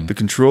kidding. the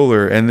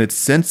controller, and it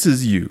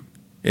senses you,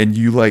 and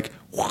you like,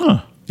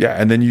 yeah,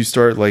 and then you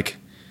start like,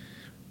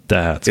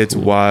 it's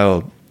cool.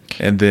 wild,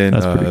 and then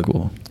That's pretty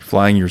cool.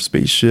 flying your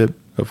spaceship,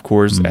 of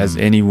course, as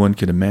anyone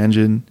could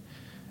imagine.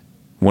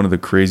 One of the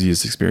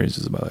craziest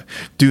experiences of my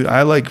life, dude.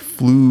 I like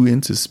flew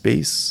into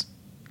space,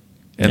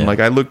 and like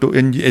I looked,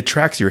 and it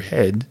tracks your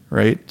head,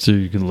 right? So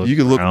you can look. You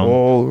can look around.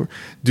 all over.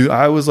 Dude,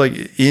 I was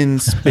like in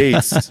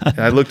space, and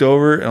I looked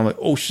over, and I'm like,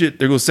 oh shit,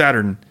 there goes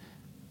Saturn.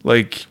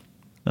 Like,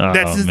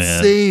 that's man.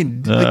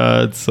 insane.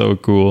 Like, It's so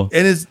cool.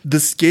 and it's the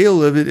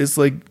scale of it is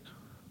like,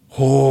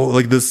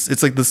 like this.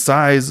 It's like the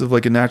size of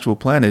like an actual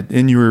planet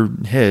in your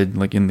head,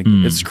 like in the.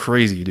 It's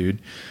crazy,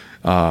 dude.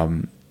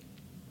 Run,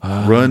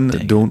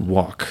 dang. don't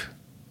walk.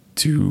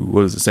 To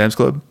what is it, Sam's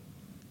Club?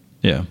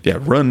 Yeah. Yeah,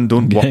 run,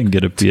 don't walk. And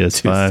get a To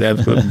PS5.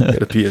 Sam's Club and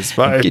get a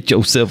PS5. Get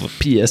yourself a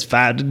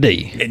PS5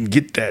 today. And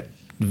get that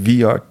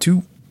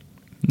VR2.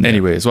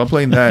 Anyway, so I'm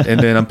playing that,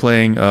 and then I'm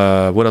playing.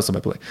 What else am I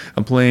playing?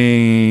 I'm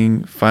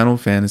playing Final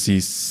Fantasy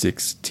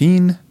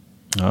 16.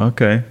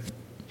 Okay.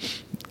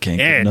 Can't get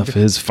And- enough of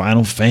his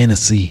Final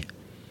Fantasy.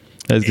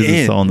 That's because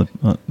it's on the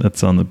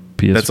that's on the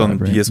PS5. That's on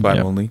right? PS5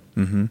 Yeah. only.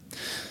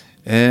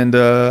 And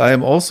I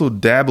am also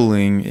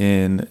dabbling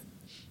in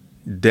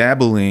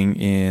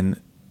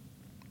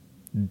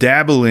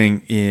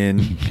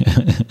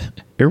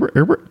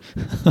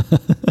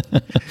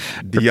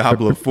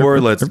Diablo 4.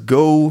 Let's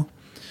go.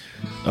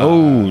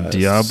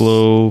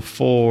 Diablo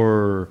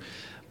 4,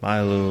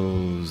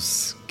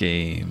 Milo's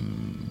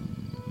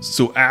game.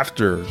 So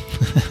after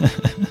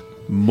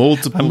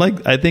multiple,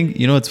 I think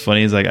you know what's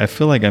funny is like I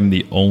feel like I'm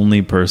the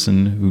only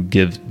person who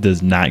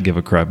does not give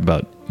a crap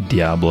about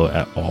Diablo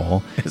at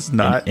all. It's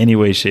not in any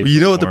way, shape.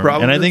 You know or what the form.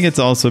 problem And I is? think it's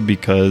also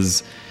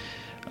because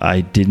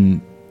I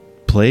didn't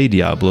play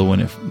Diablo when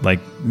it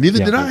Neither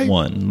did Diablo I.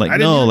 1. Like I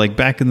didn't no, either. like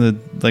back in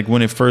the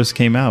when it first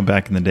came out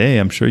back in the day.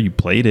 I'm sure you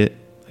played it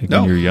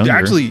when you were younger.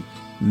 Actually,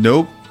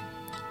 nope.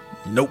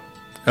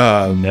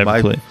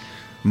 Never played.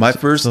 My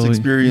first So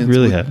experience. You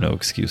really with- have no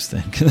excuse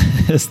then.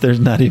 'Cause there's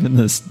not even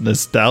this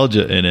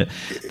nostalgia in it.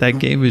 That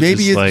game is maybe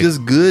just it's like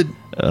just good.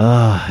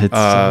 it's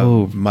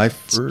so My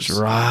it's first.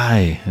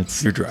 dry.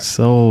 It's You're dry.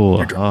 so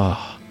You're dry.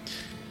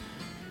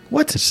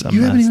 What? You It's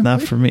haven't even not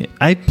played? for me.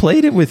 I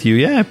played it with you.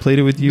 Yeah, I played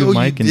it with you, No, you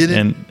Mike, didn't.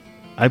 and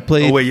I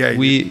played. Oh, wait,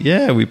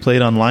 yeah, you we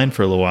played online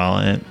for a little while,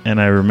 and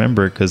I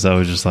remember because I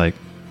was just like,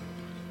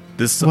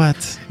 This.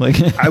 what? Like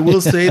I will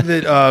say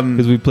that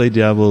because we played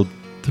Diablo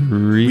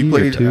 3 we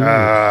played. or 2.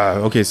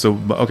 Okay, so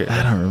okay.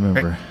 I don't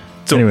remember.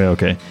 So- Anyway,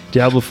 okay,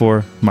 Diablo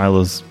 4.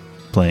 Milo's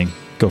playing.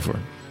 Go for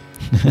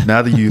it.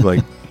 Now that you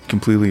like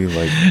completely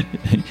like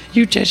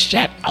You just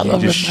shat all you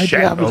just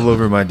shat all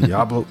over my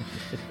Diablo.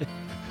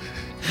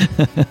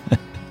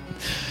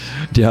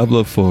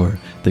 Diablo 4,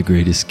 the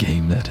greatest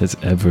game that has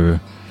ever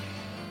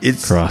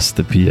It's crossed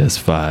the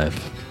PS5.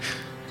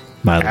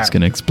 Milo's Ah.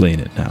 gonna explain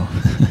it now.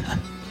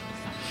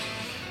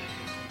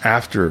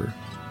 after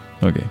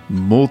Okay.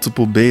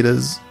 multiple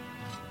betas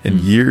and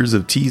years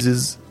of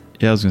teases.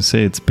 Yeah, I was gonna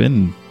say it's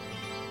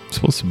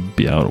supposed to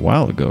be out a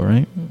while ago,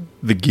 right?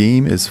 The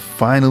game is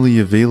finally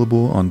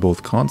available on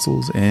both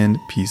consoles and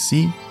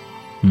PC.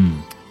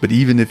 But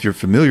even if you're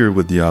familiar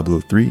with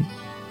Diablo 3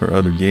 or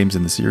other games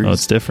in the series, Oh,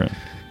 it's different.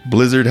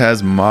 Blizzard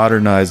has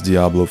modernized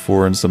Diablo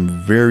 4 in some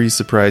very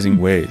surprising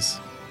ways,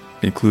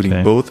 including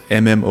Okay. both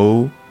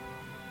MMO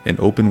and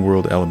open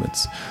world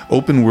elements.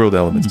 Open world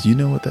elements, do you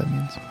know what that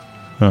means?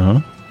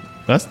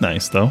 That's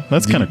nice though.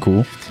 That's kind of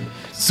cool.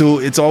 So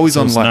it's always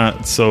So it's online.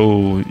 not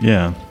so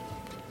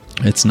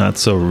it's not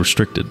so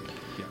restricted,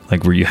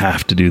 like where you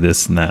have to do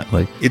this and that.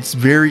 Like It's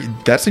very.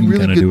 That's a you can really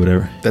kind of good. do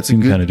whatever. That's you a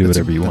can good. kind of do that's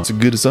whatever a, you That's want.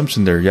 a good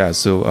assumption there. Yeah.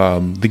 So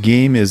the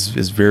game is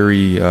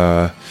very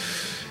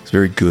it's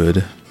very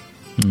good.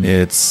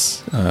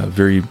 It's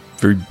very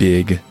very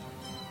big.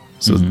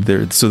 So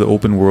so the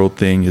open world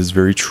thing is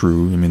very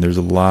true. I mean, there's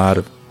a lot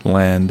of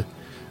land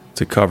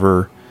to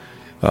cover.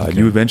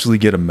 You eventually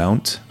get a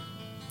mount.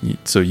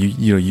 So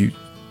you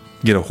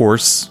get a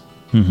horse.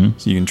 So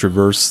you can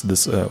traverse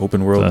this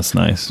open world. That's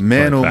nice.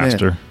 Man, Probably oh, man.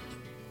 faster.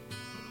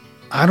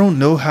 I don't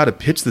know how to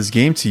pitch this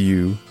game to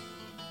you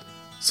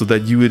so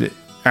that you would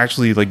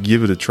actually like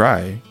give it a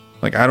try.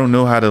 Like I don't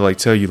know how to like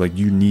tell you like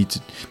you need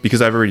to,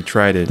 because I've already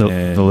tried it.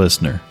 And, The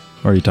listener.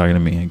 Or are you talking to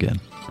me again?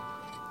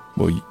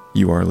 well,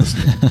 you are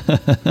listening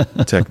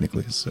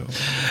technically. So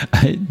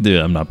Dude,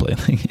 I'm not playing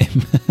the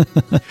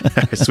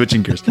game.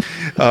 switching gears.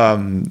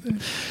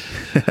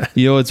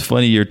 You know, it's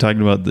funny. You're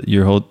talking about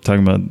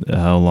talking about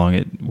how long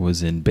it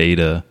was in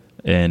beta,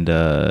 and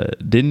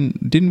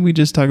didn't we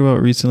just talk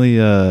about recently?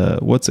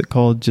 What's it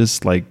called?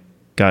 Just like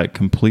got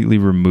completely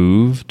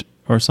removed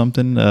or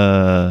something.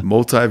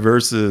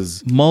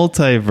 Multiverses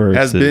Multiverse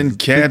has been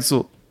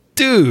canceled.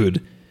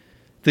 dude.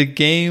 The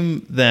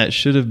game that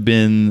should have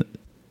been,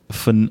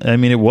 I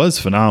mean, it was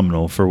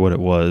phenomenal for what it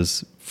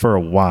was for a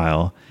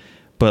while,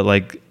 but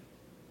like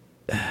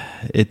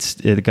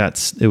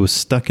it was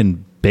stuck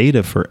in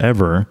beta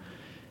forever,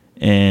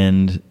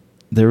 and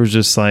there was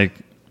just like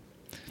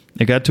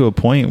it got to a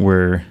point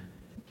where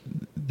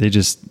it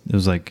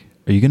was like,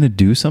 are you gonna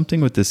do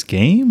something with this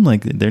game?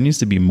 Like there needs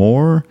to be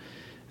more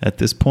at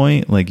this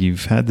point. Like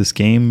you've had this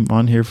game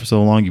on here for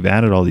so long, you've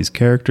added all these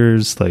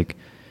characters, like,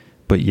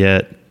 but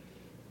yet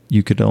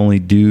you could only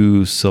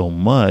do so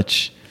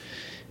much.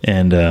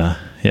 And yeah,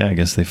 I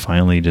guess they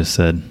finally just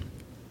said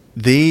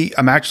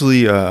I'm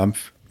actually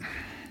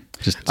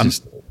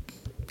just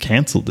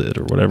canceled it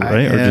or whatever,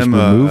 right? Or just am,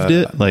 removed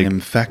it. Like I am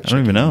fact I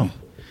don't even know.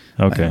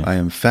 Okay. I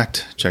am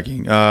fact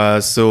checking.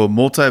 So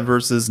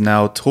Multiverses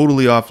now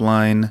totally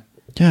offline.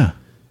 Yeah.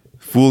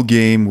 Full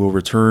game will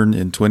return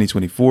in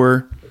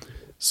 2024.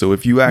 So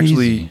if you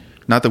actually, Easy.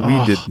 not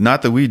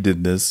that we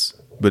did this,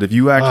 but if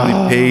you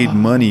actually paid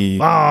money,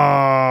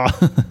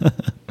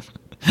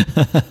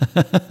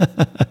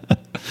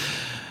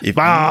 if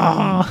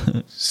That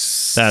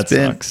spent,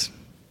 sucks.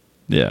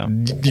 Yeah.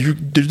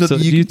 there's So nothing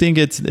do you you think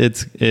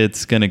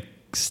it's gonna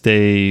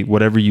stay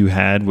whatever you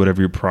had,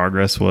 whatever your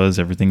progress was,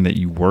 everything that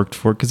you worked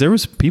for? Because there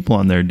was people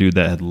on there, dude,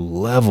 that had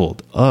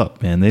leveled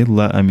up, man.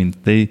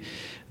 The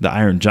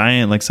Iron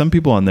Giant, like some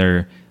people on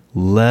there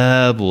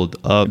leveled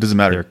up. It doesn't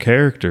matter. Their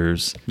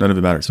characters. none of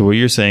it matters. So what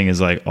you're saying is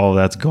like, oh,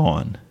 that's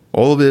gone.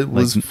 All of it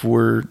was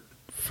for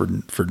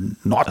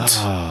naught.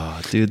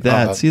 Oh, dude,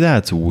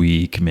 that's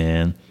weak,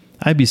 man.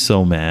 I'd be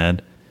so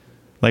mad.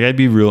 Like I'd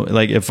be real.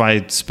 Like if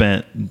I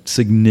spent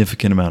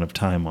significant amount of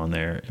time on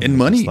there And was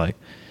money. just like,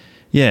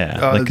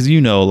 yeah, because a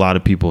lot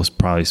of people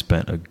probably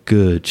spent a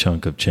good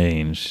chunk of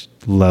change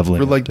leveling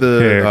For up like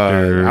their the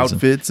characters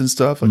outfits and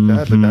stuff like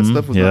that. But that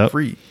stuff was Yep. not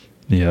free.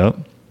 Yep,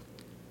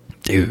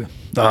 dude.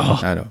 Oh,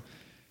 I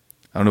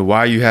don't know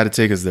why you had to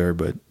take us there,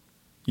 but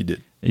you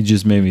did. it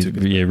just made me.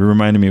 Yeah, it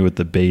reminded me with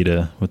the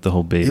beta, with the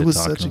whole beta It was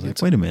talk. such I a was good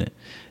like, wait a minute.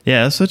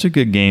 Yeah, that's such a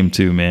good game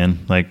too, man.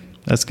 Like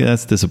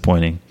that's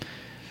disappointing.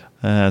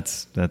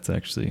 That's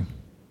actually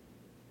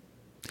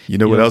You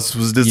know what else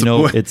was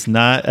disappointing? It's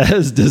not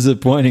as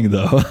disappointing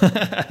though.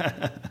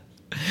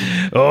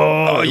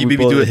 You made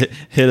me do it.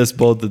 Hit us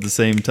both at the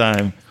same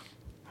time.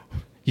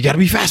 You got to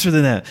be faster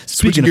than that.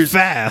 Speaking of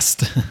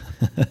fast,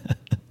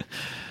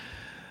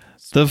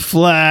 the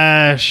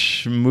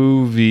Flash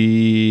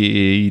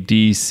movie,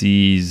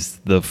 DC's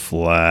The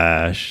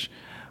Flash.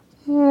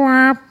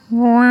 Oh,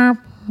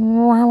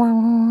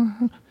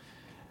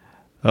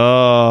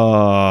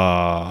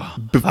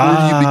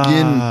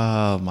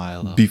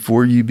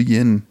 Before you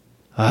begin,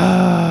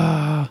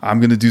 I'm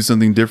going to do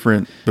something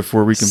different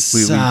before we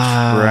completely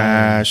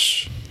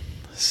trash.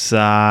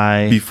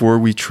 Before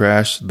we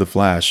trash The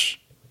Flash.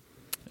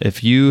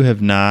 If you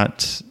have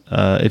not,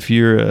 if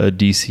you're a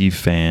DC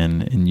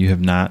fan and you have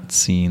not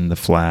seen The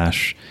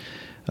Flash,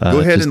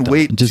 go ahead and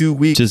wait 2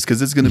 weeks because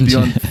it's going to be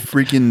on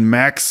freaking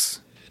Max.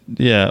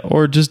 Yeah,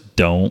 or just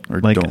don't.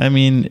 Don't. I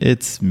mean,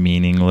 it's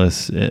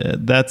meaningless.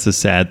 That's the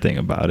sad thing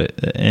about it.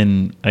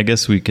 And I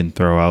guess we can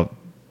throw out,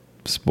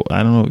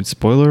 I don't know,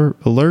 spoiler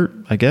alert,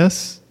 I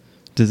guess.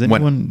 Does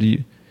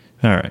anyone...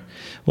 All right.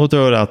 We'll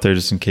throw it out there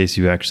just in case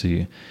you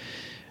actually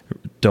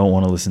don't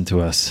want to listen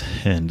to us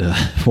and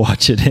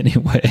watch it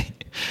anyway.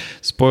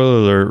 Spoiler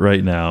alert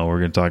right now. We're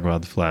going to talk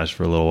about The Flash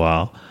for a little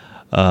while.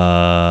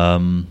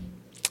 And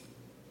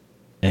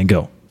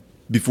go.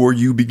 Before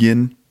you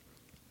begin,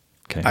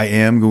 okay. I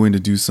am going to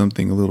do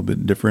something a little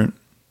bit different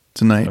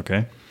tonight.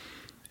 Okay.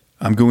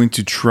 I'm going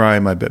to try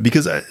my best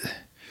because I'm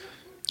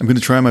going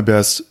to try my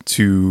best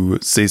to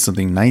say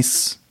something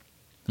nice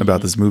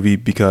about this movie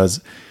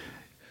because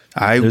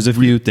there's a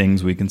few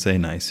things we can say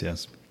nice.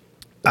 Yes.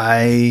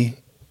 I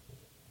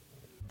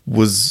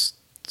was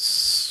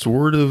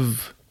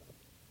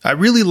I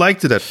really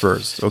liked it at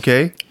first.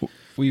 Okay.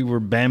 We were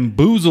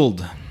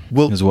bamboozled.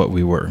 Well, is what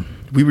we were.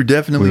 We were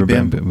definitely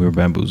we were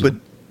bamboozled. But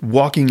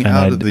walking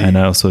out of the... And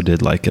I also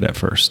did like it at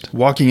first.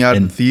 Walking out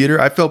of the theater,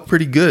 I felt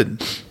pretty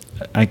good.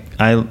 I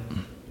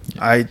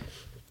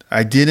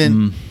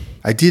didn't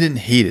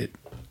hate it.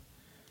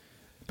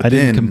 I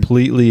didn't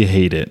completely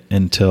hate it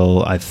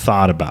until I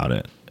thought about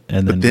it.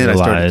 And then I realized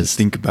started to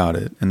think about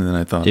it. And then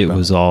I thought it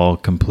was all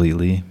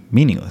completely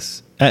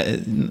meaningless.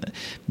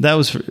 That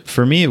was,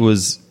 for me,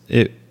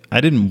 I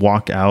didn't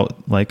walk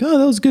out like, oh,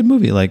 that was a good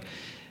movie. Like,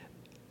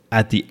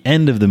 at the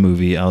end of the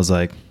movie, I was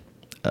like,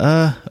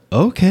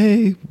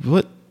 okay,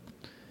 what,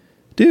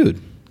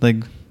 dude, like,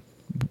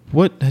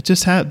 what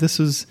just happened? This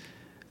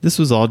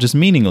was all just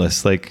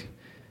meaningless. Like,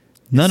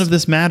 none of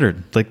this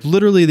mattered. Like,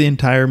 literally the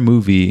entire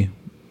movie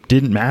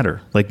didn't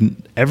matter. Like,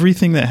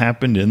 everything that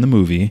happened in the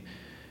movie,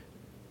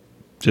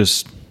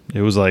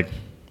 it was like,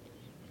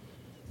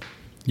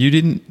 you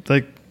didn't,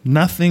 like,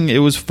 nothing. It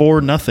was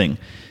for nothing.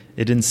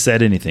 It didn't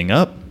set anything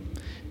up.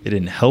 It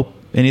didn't help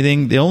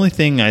anything. The only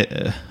thing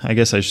I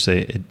guess I should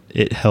say,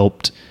 it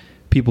helped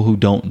people who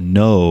don't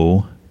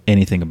know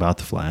anything about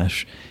the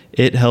Flash.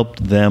 It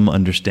helped them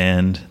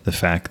understand the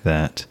fact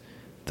that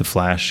the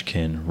Flash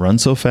can run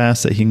so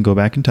fast that he can go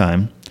back in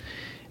time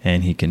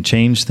and he can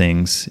change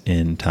things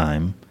in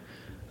time.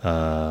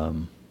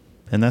 And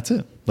that's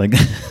it. Like,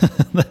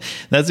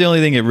 that's the only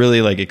thing it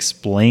really like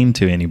explained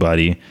to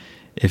anybody.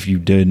 If you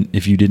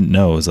didn't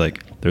know, is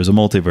like, there's a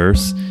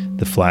multiverse.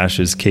 The Flash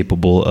is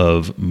capable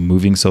of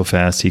moving so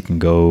fast he can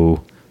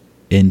go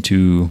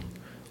into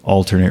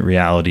alternate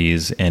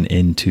realities and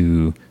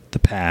into the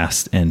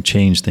past and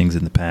change things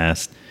in the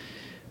past.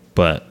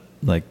 But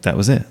like, that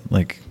was it.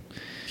 Like,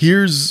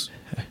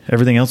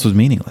 everything else was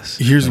meaningless.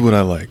 Here's what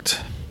I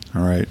liked.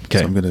 All right. Okay.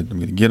 So I'm gonna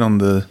get on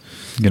the.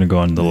 I'm gonna go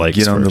on the likes.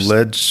 Get on first. the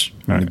ledge.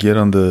 I'm gonna get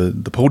on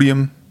the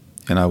podium,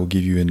 and I will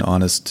give you an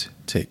honest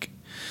take.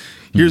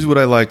 Here's what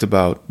I liked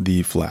about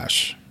the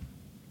Flash.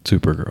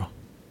 Supergirl.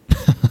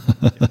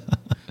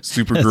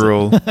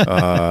 Supergirl,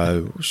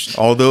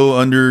 although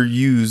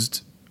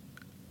underused,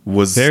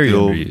 was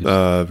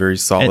very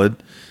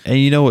solid. And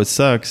you know what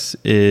sucks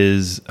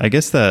is, I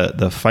guess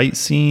the fight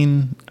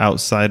scene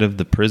outside of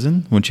the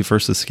prison when she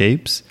first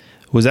escapes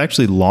was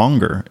actually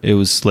longer. It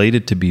was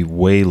slated to be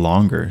way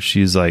longer.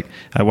 She's like,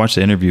 I watched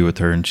the interview with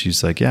her and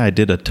she's like, yeah, I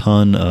did a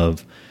ton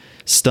of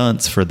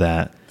stunts for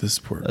that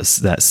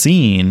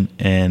scene.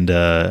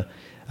 And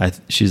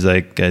she's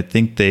like, I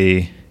think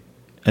they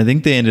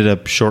ended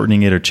up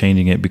shortening it or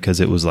changing it because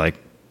it was like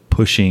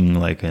pushing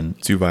like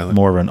too violent,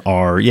 more of an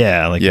R.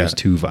 Yeah, like it was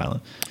too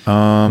violent.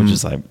 Which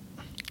is like,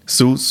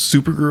 so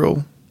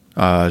Supergirl.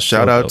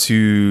 Shout out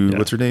to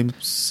what's her name,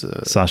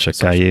 Sasha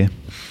Calle.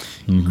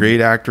 Mm-hmm. Great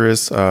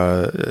actress,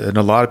 and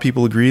a lot of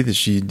people agree that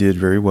she did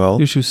very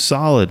well. She was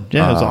solid.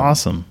 Yeah, it was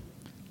awesome.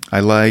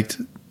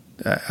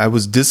 I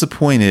was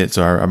disappointed.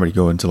 So I'm going to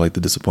go into like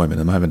the disappointment.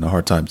 I'm having a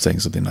hard time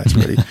saying something nice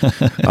already.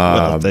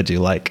 What did you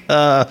like?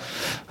 I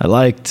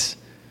liked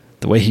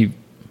the way he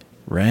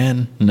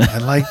ran. I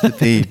liked that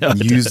they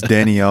used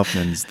Danny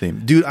Elfman's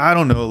theme. Dude, I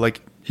don't know.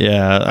 Like,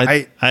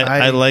 yeah,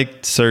 I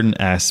liked certain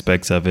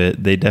aspects of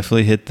it. They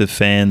definitely hit the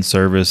fan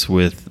service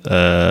with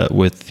the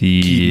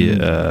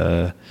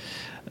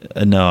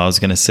no, I was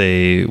gonna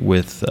say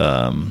with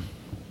the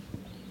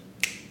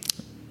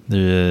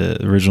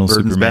original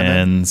Burton's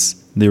Superman's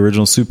the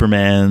original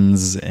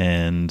Supermans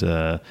and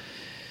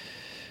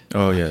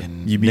Oh yeah,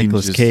 you mean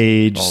Nicolas just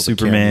Cage, all the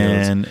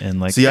Superman, cameos.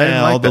 and like See, I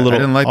didn't like all the that. I little,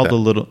 didn't like all that.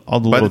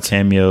 the little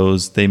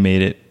cameos. They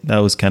made it. That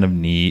was kind of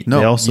neat. No,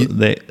 they also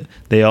you-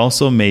 they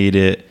also made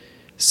it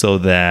so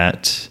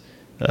that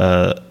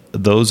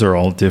those are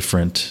all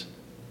different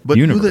But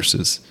who the-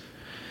 universes.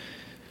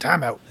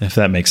 Time out. If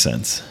that makes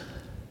sense.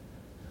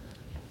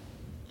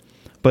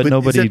 But But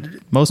nobody, is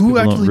that- most who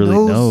people don't actually really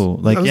knows? know.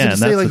 Like, I was yeah, gonna and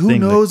say, that's like, the who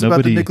thing. knows like, about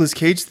the nobody, Nicolas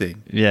Cage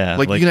thing? Yeah,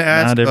 like, like, you're gonna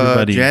ask not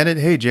everybody. Janet.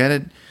 Hey,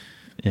 Janet.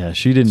 Yeah,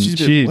 she didn't. She's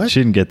been- She what?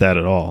 didn't get that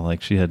at all.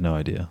 Like, she had no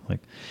idea. Like,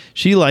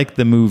 she liked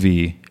the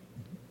movie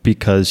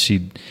because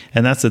she.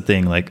 And that's the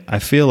thing. Like, I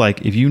feel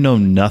like if you know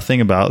nothing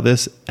about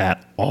this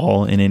at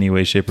all in any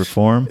way, shape, or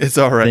form, It's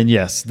all right. Then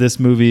yes, this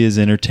movie is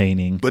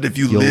entertaining. But if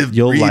you you'll live,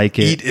 breathe, like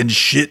it. eat, and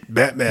shit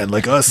Batman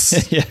like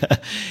us, Yeah,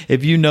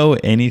 if you know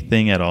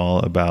anything at all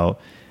about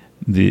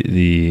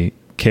the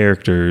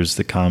characters,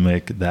 the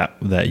comic,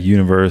 that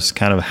universe,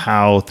 kind of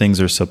how things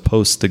are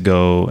supposed to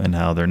go and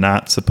how they're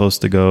not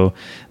supposed to go,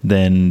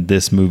 then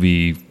this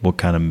movie will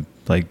kind of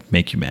like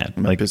make you mad,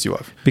 might like piss you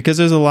off. because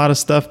there's a lot of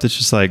stuff that's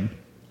just like,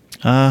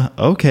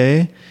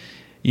 okay,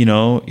 you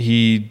know,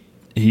 he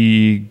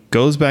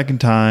goes back in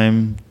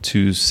time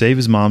to save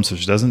his mom so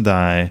she doesn't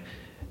die,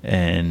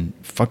 and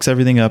fucks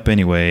everything up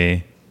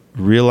anyway.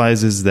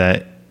 Realizes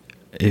that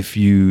if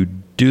you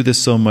do this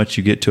so much,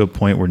 you get to a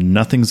point where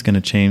nothing's going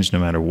to change no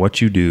matter what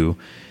you do,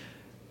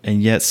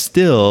 and yet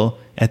still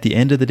at the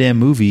end of the damn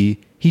movie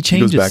he He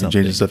changes goes back something.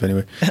 and changes stuff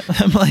anyway.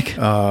 I'm like,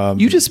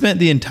 you just spent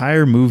the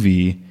entire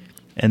movie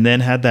and then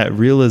had that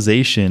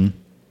realization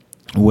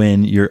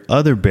when your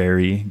other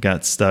Barry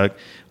got stuck,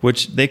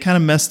 which they kind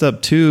of messed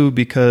up too,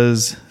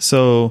 because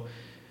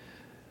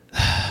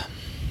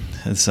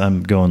as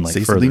I'm going like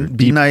Say further, something.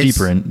 Be nice.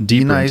 deeper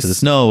Be nice. into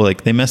this. No,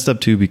 like they messed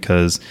up too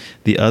because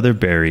the other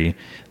Barry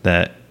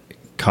that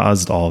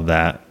caused all of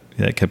that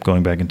kept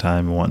going back in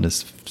time and wanting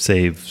to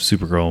save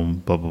Supergirl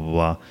and blah, blah,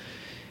 blah,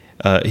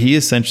 blah. He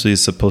essentially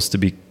is supposed to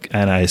be,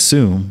 and I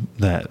assume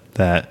that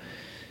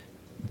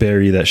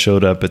Barry that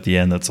showed up at the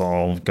end that's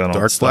all got all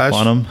Dark the stuff Flash?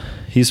 on him,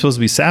 he's supposed to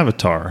be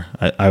Savitar,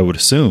 I would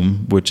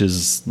assume, which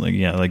is like,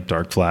 yeah, like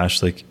Dark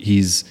Flash. Like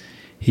he's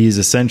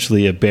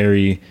essentially a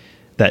Barry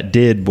that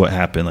did what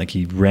happened. Like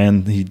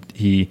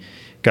he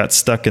got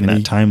stuck in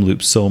that time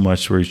loop so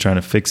much where he's trying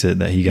to fix it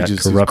that he got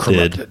just was corrupted.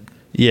 corrupted.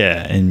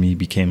 Yeah, and he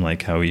became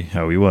like how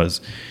he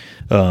was.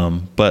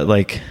 But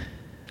like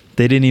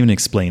they didn't even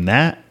explain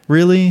that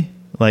really.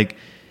 Like,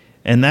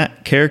 and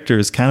that character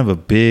is kind of a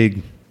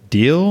big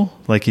deal.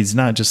 Like he's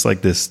not just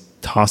like this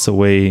toss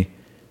away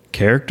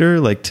character.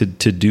 Like to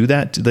do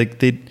that,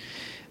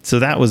 so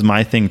that was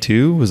my thing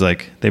too, was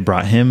like they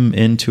brought him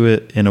into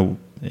it in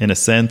a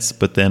sense,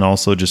 but then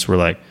also just were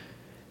like,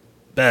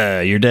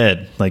 you're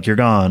dead, like you're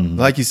gone,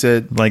 Like you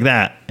said, like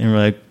that, and we're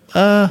like,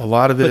 a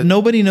lot of it. but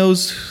nobody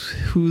knows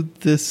who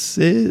this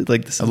is.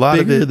 Like this is a lot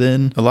of bigger it.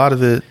 than A lot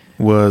of it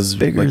was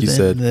Bigger like you than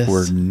said this.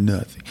 for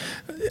nothing.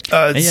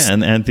 yeah,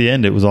 and at the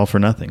end it was all for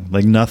nothing.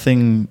 Like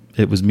nothing.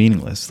 It was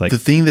meaningless. Like The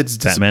thing that's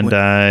Batman disappoint-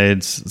 died,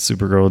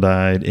 Supergirl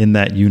died in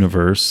that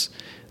universe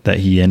that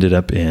he ended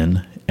up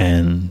in,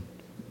 and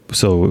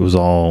so it was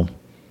all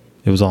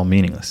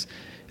meaningless.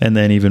 And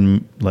then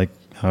even like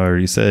how I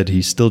already said,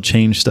 he still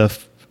changed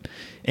stuff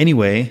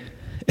anyway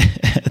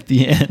at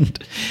the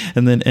end,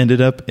 and then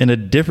ended up in a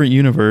different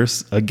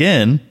universe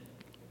again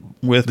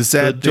with The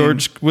sad the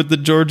George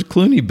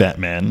Clooney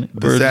Batman.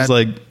 We're sad- just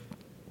like,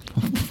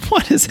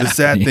 what is the happening?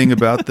 sad thing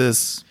about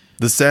this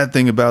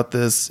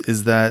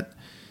is that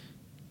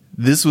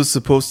this was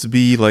supposed to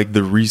be like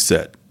the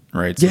reset,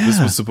 right? So this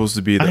Yeah, was supposed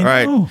to be the I all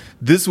right. know.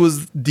 This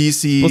was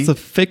DC Supposed to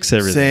fix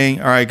everything.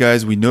 saying, all right,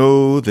 guys, we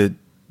know that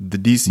the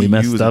We DCU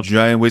messed is a up.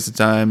 giant waste of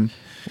time.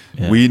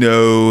 Yeah. We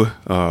know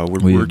we're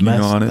We've working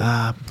messed on it.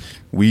 up.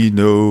 We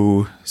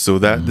know. So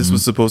that this Mm-hmm.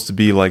 was supposed to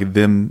be like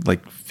them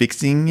like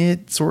fixing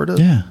it, sort of.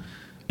 Yeah,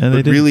 and they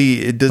But didn't really,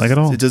 it doesn't. like at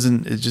all. It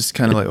doesn't. It's just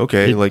kind of like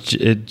okay, like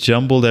it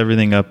jumbled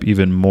everything up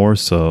even more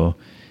so,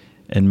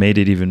 and made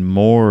it even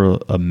more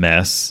a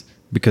mess,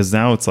 because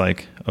now it's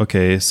like,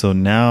 okay, so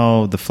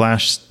now the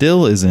Flash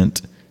still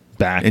isn't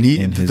back And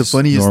in the his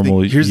funniest thing-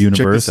 normal check this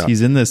universe. out.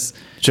 He's in this.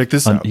 check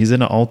this out. He's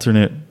in an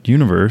alternate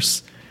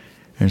universe,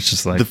 and it's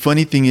just like, The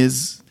funny thing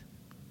is,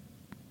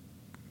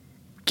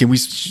 can we,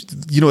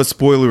 a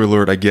spoiler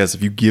alert, I guess,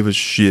 if you give a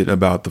shit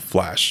about the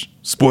Flash.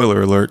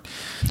 Spoiler alert.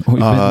 we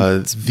The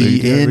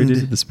already end.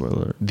 did the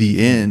spoiler.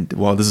 The end.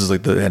 Well, this is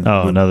like the end.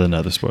 Oh,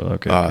 another spoiler.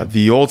 Okay.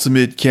 The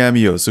ultimate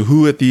cameo. So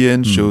who at the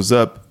end shows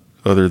up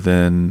other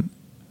than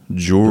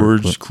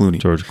George Clooney?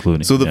 George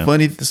Clooney, So the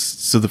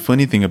yeah.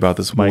 funny thing about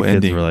this My whole kids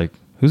ending. were like,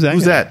 "Who's that?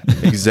 Who's guy?"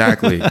 that?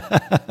 Exactly.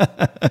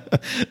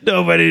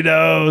 Nobody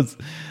knows.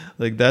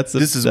 Like that's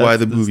This is why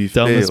the movie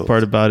dumbest failed.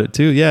 part about it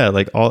too. Yeah,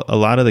 like a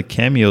lot of the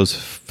cameos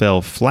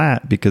fell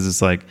flat because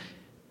it's like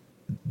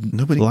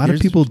Nobody. a lot of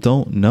cares. people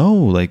don't know.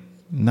 Like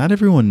not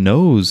everyone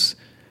knows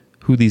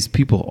who these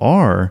people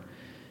are,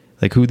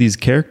 like who these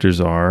characters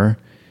are.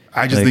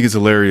 I just think it's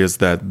hilarious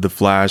that the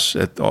Flash,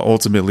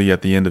 ultimately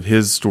at the end of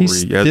his story,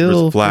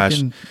 as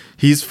Flash,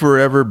 he's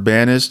forever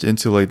banished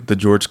into like the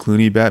George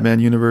Clooney Batman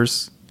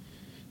universe.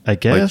 I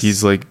guess like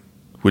he's like,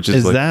 which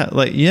is like, that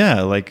like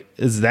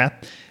is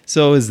that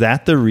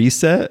the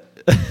reset?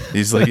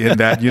 He's like in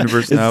that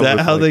universe now. Is that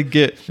how they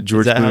get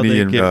George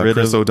Clooney and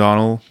Chris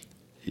O'Donnell?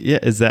 Yeah,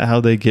 is that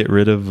how they get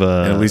rid of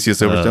and Alicia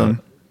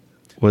Silverstone?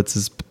 What's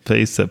his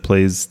face that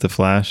plays the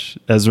Flash?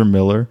 Ezra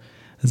Miller.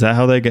 Is that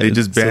how they get? They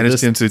just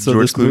banished him to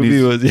George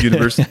Clooney's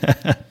universe.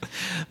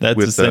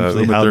 That's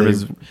essentially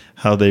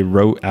how they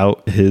wrote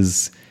out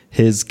his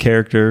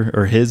character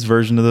or his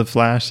version of the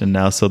Flash, and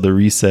now so the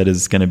reset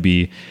is going to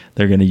be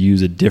they're going to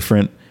use a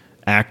different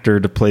actor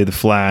to play the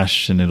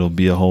Flash, and it'll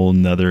be a whole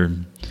nother.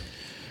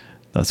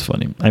 That's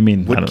funny. I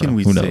mean, what I don't can know.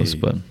 We Who say knows?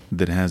 But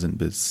that hasn't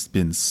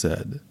been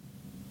said.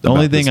 The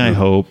only thing I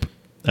hope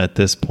at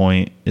this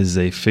point is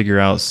they figure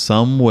out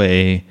some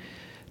way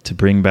to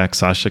bring back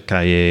Sasha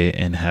Calle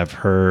and have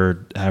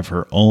her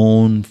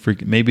own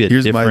maybe a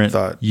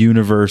different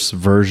universe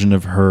version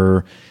of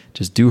her,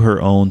 just do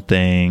her own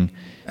thing,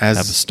 have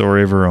a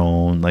story of her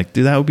own. Like,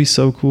 dude, that would be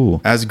so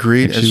cool. As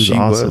great as she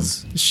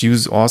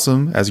was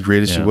awesome. As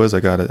great as she was, I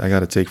got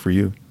a take for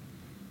you.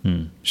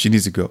 She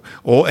needs to go.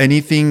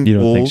 Anything you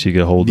don't think she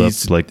could hold up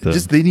like the?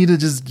 They need to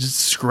just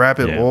scrap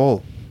it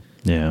all.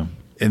 Yeah.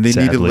 And they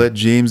need to let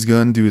James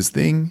Gunn do his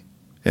thing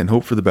and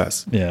hope for the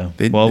best. Yeah.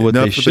 Enough of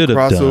the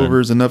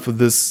crossovers, enough of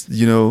this,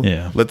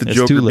 let the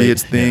Joker be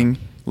its thing. Yeah.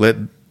 Let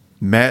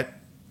Matt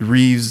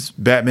Reeves'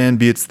 Batman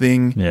be its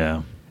thing.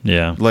 Yeah.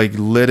 Yeah. Like,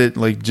 let it,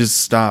 like,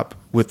 just stop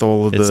with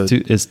all of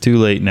it's too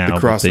late now,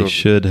 but they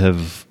should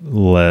have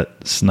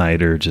let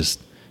Snyder just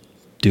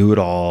do it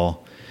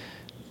all.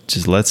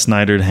 Just let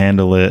Snyder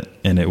handle it,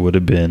 and it would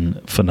have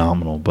been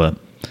phenomenal, but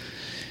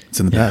it's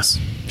in the past.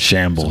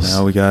 Shambles. So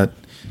now we got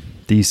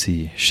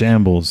DC,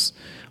 shambles.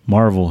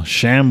 Marvel,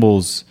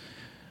 shambles.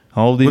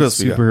 All these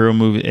superhero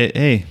movies.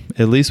 Hey,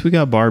 at least we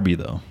got Barbie,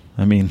 though.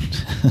 I mean,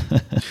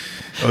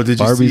 did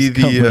you see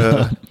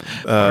the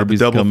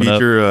double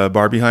feature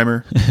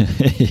Barbieheimer?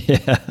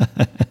 Yeah.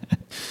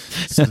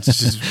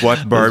 Just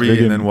watch Barbie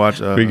and then watch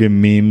freaking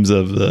memes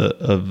of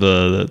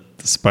the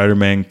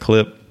Spider-Man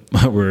clip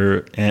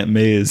where Aunt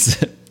May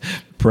is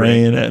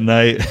praying at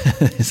night.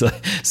 It's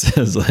like,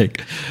 says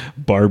like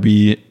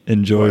Barbie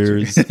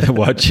enjoyers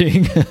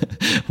watching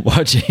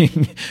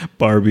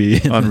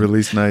Barbie on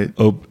release night.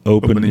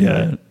 Opening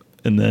night.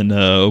 And then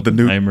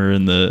Oppenheimer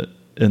in the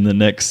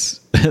next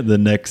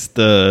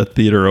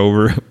theater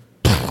over.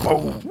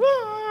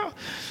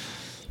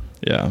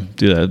 Yeah,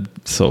 dude,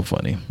 that's so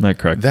funny. That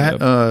cracked me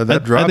up.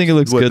 I think it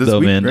looks good though,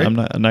 week, man. Right? I'm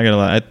not gonna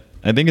lie.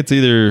 I think it's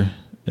either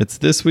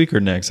this week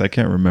or next. I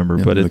can't remember,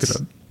 but it's.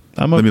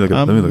 Let me look it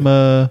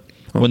up.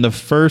 When the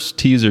first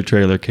teaser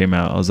trailer came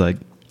out, I was like,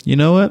 you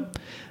know what?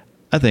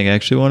 I think I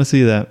actually want to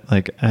see that.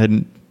 Like, I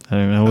don't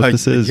know what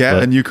this is. Yeah,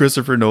 a new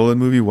Christopher Nolan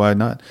movie. Why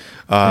not?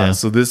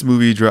 So this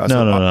movie drops.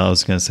 No. I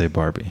was gonna say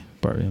Barbie.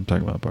 I'm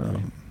talking about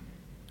Barbie.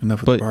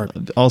 Enough with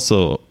Barbie.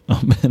 Also,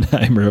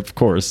 Oppenheimer, of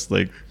course.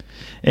 Like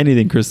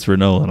anything Christopher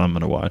Nolan, I'm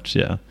gonna watch.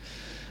 Yeah.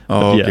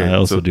 Oh, okay. Yeah, I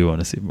also do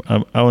want to see.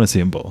 I want to see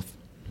them both.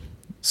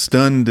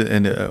 Stunned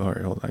and all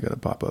right, hold on. I got to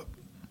pop up.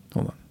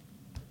 Hold on.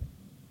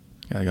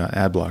 I got an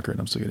ad blocker and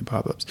I'm still getting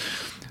pop-ups.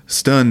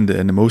 Stunned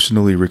and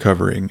emotionally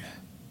recovering.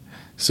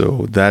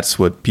 So that's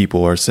what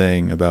people are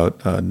saying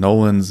about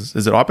Nolan's.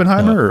 Is it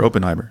Oppenheimer or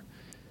Oppenheimer?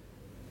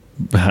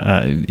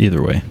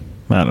 Either way,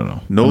 I don't know.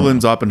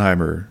 Nolan's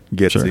Oppenheimer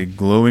gets a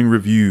glowing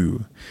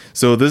review.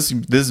 So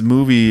this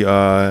movie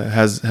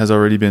has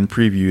already been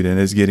previewed and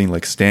is getting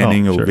like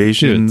standing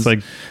ovations. Dude,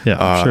 it's like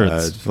I'm sure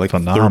it's like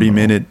phenomenal.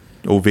 30-minute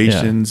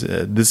ovations.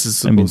 This is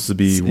supposed to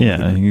be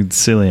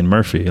Cillian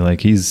Murphy. Like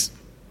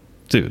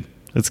dude.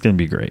 It's going to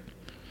be great.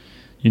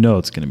 You know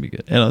it's going to be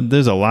good. And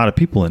there's a lot of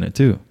people in it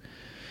too.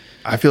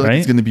 I feel like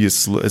it's going to be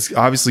it's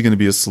obviously going to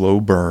be a slow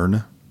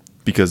burn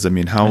because I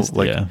mean I don't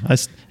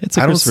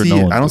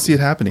see it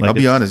happening. Like I'll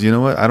be honest, you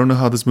know what? I don't know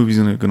how this movie's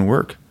going to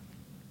work.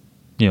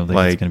 You don't think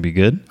it's going to be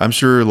good? I'm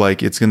sure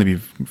like it's going to be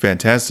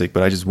fantastic,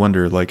 but I just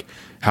wonder like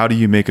how do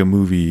you make a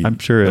movie I'm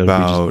sure it'll be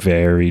just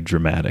very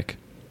dramatic.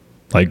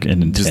 Like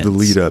and intense. Just the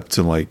lead up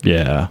to like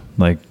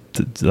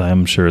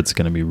I'm sure it's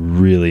going to be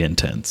really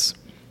intense.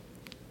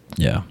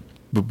 Yeah.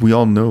 But we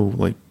all know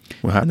like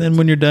what happens. And then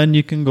when you're done,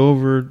 you can go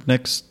over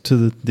next to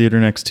the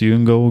theater next to you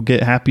and go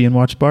get happy and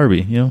watch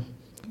Barbie. You know,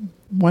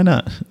 why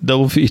not?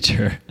 Double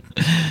feature.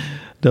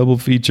 Double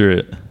feature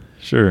it.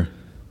 Sure.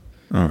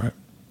 All right.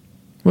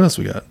 What else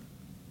we got?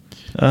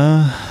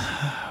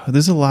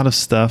 There's a lot of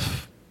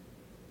stuff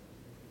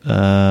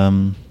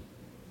that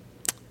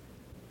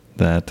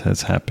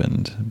has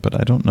happened, but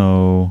I don't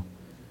know.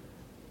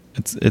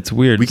 It's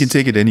weird. We can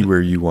take it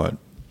anywhere you want.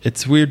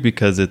 It's weird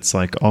because it's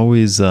like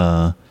always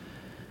like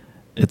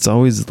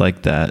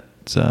that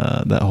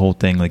whole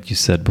thing like you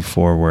said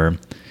before where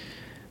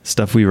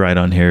stuff we write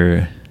on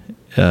here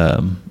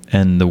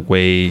and the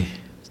way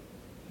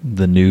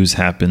the news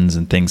happens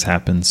and things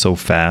happen so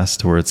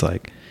fast where it's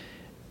like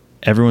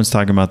everyone's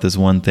talking about this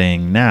one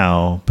thing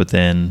now, but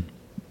then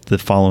the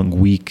following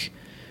week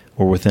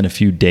or within a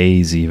few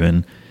days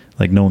even,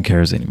 like no one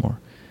cares anymore.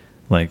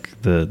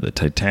 Like the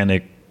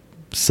Titanic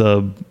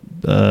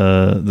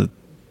the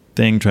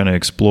thing trying to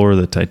explore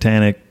the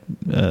Titanic,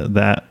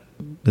 that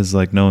is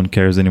like no one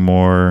cares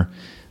anymore.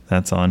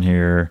 That's on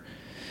here.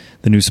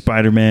 The new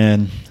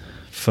Spider-Man,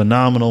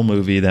 phenomenal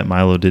movie that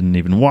Milo didn't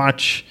even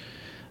watch.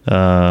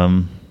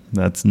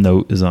 That's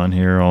Note is on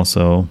here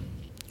also.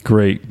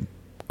 Great.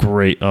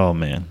 Oh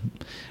man,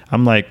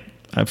 I'm like,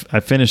 I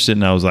finished it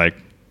and I was like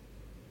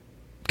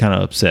kind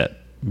of upset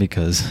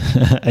because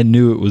I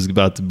knew it was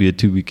about to be a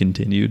to be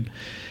continued,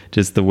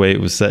 just the way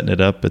it was setting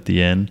it up at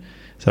the end.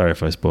 Sorry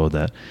if I spoiled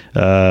that.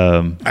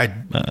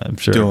 I'm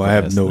sure I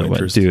have no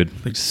interest, dude.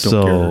 Like,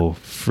 so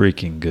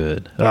freaking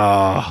good.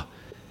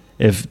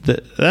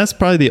 That's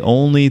probably the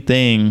only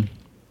thing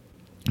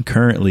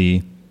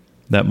currently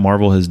that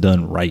Marvel has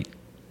done right.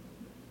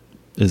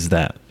 Is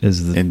the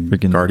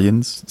freaking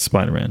Guardians,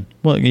 Spider-Man?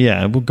 Well,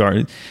 yeah,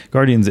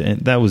 Guardians,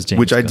 and that was James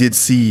which Gunn. I did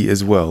see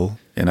as well,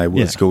 and I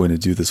was going to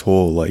do this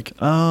whole like.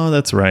 Oh,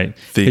 that's right.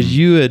 Because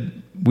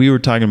we were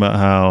talking about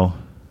how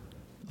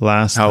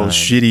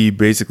shitty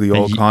basically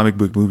all comic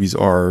book movies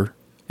are,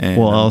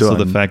 and also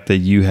the fact that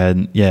you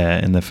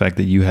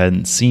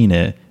hadn't seen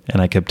it,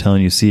 and I kept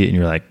telling you to see it, and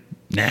you're like,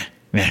 nah.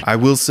 I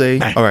will say,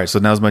 all right, so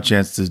now's my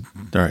chance to.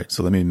 All right,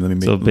 so let me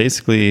make. So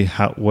basically,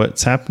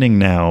 what's happening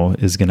now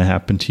is going to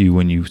happen to you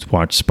when you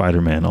watch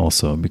Spider-Man.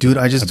 Also, because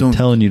dude, I'm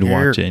telling you to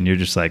watch it, and you're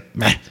just like,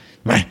 meh.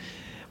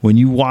 When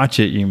you watch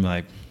it, you're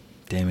like,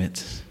 damn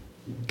it,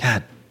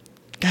 God,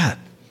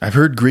 I've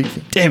heard great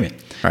things. Damn it,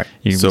 all right,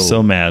 you're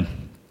so mad.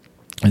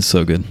 It's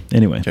so good.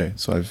 Anyway, okay,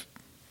 so I've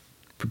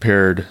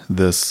prepared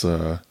this.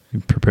 You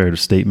prepared a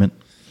statement,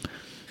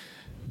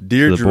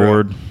 dear to the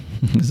board.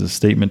 This is a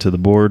statement to the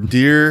board.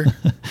 Dear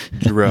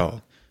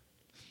Jarrell,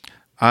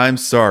 I'm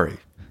sorry.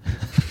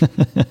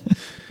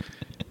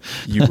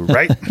 You were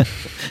right.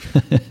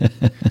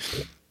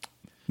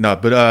 No,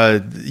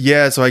 but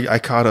yeah, so I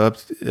caught up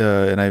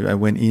and I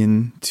went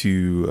in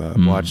to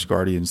watch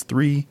Guardians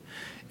 3.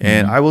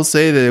 And I will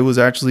say that it was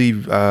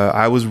actually,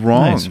 I was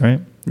wrong. Nice, right?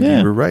 Yeah.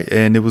 You were right.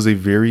 And it was a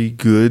very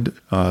good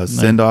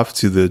send off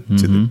to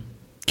the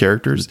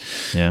characters.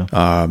 Yeah.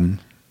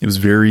 It was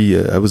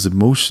very, I was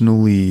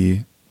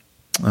emotionally...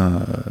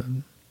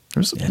 it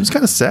was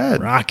kind of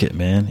sad. Rocket,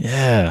 man.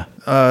 Yeah.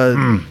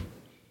 Wow.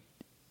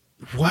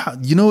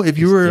 You know, if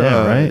you were,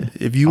 right?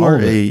 if you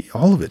are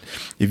all of it,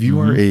 if you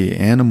are a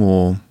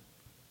animal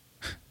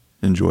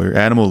enjoyer,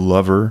 animal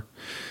lover,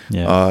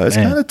 it's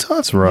kind of tough.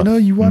 It's rough. You know,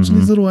 you watching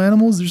these little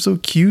animals, they're so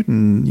cute,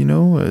 and you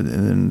know,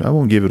 and I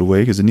won't give it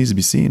away because it needs to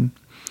be seen.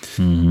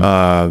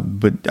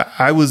 But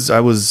I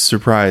was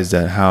surprised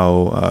at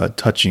how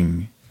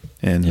touching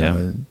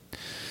and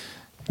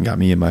got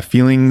me in my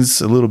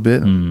feelings a little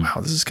bit.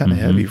 Wow, this is kind of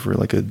heavy for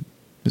like I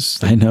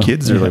know.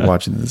 Kids are like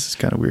watching this. Is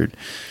kind of weird.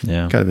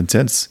 Yeah, kind of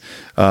intense.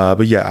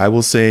 But yeah, I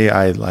will say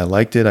I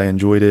liked it. I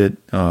enjoyed it.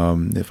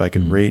 If I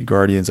could rate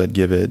Guardians, I'd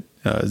give it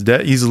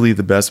easily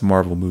the best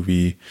Marvel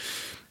movie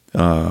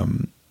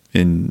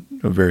in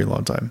a very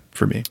long time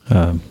for me.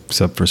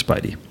 Except for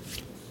Spidey.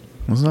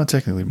 Well, it's not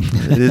technically.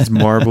 It is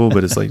Marvel,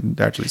 but it's like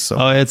actually Sony.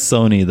 Oh, it's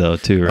Sony though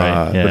too,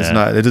 right? But it's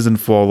not. It doesn't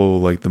follow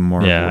like the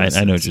Marvel. Yeah,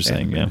 I know what you're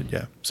saying.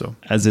 Yeah. So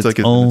as it's like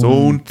its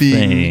own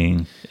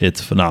thing,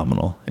 it's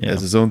phenomenal. Yeah.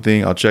 As its own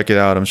thing, I'll check it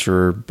out. I'm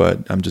sure, but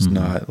I'm just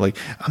not like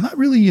I'm not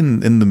really in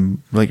the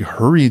like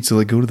hurry to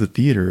like go to the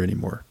theater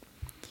anymore.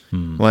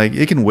 Like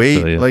it can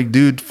wait. So, like,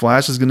 dude,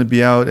 Flash is going to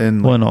be out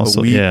in and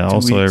also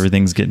weeks.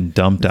 Everything's getting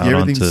dumped out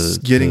onto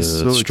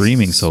so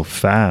streaming so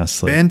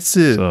fast.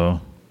 Expensive. So.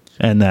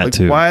 And that like,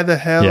 too. Why the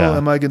hell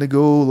am I going to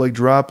go like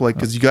drop like,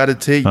 cause you got to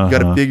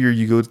figure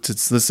you go to,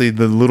 let's say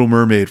the Little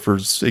Mermaid for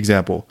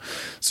example.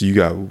 So you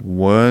got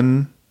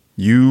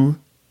the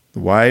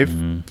wife,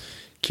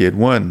 kid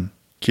 1,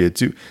 kid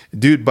 2,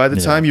 dude, by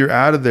the time you're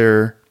out of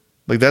there,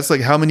 like that's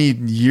like how many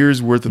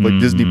years worth of like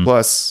Disney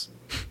Plus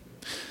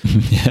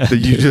that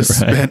you just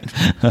spent.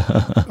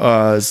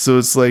 So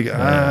it's like,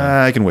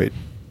 I can wait.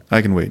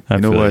 You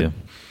know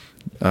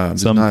what?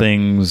 Some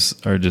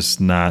things are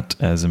just not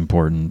as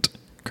important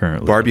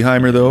currently.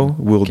 Barbieheimer though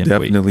will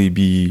definitely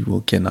be.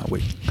 Cannot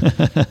wait.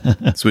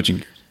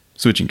 Switching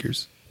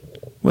gears.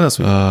 What else?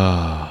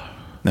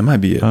 That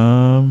might be it.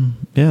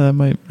 That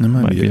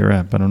might be a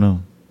wrap. I don't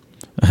know.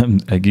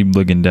 I keep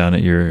looking down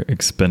at your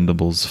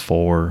Expendables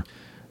 4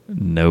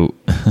 note.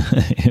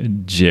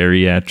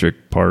 Geriatric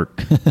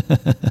park.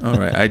 All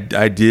right,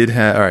 I did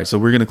have. All right, so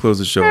we're gonna close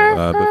the show,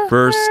 but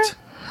first.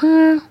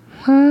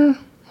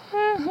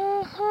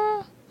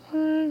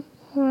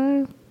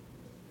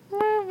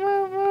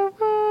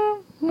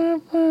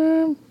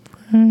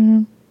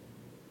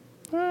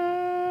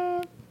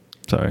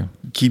 Sorry.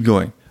 Keep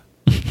going.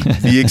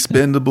 The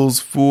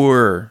Expendables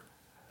 4.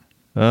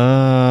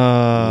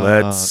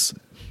 Let's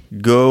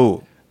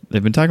go.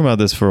 They've been talking about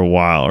this for a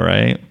while,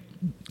 right?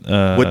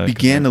 What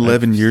began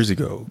 11 years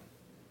ago?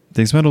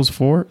 The Expendables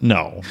 4?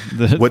 No.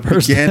 What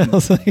began? I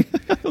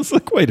was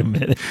like, wait a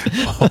minute.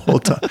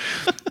 Hold on.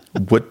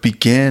 What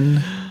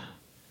began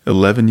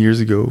 11 years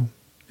ago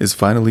is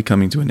finally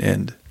coming to an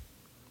end.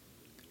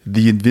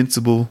 The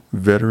invincible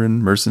veteran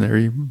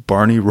mercenary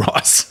Barney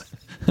Ross,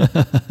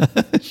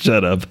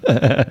 Shut up.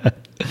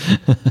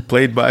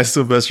 played by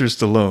Sylvester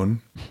Stallone,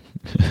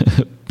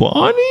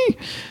 Barney?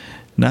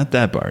 Not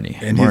that Barney.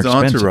 and More his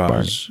expensive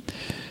entourage Barney.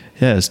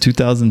 Yeah, it's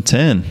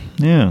 2010.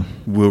 Yeah.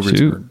 will Shoot.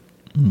 return.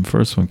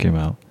 First one came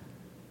out.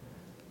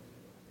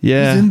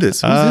 Yeah. Who's in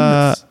this? Who's in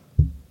this?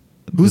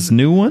 This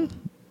new one?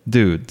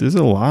 Dude, there's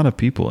a lot of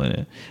people in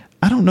it.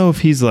 I don't know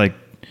if he's like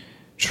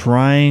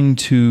trying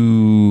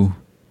to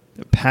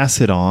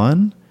pass it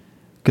on,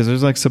 because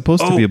there's like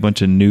supposed to be a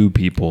bunch of new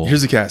people.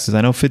 Here's the cast. Because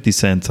I know 50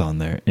 Cent's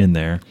in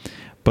there,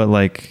 but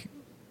like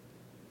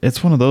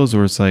it's one of those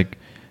where it's like,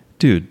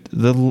 dude,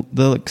 the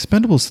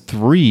Expendables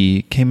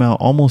 3 came out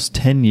almost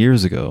 10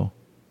 years ago.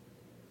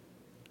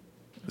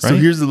 So Right?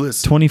 here's the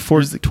list.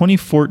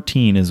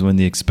 2014 is when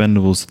the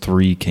Expendables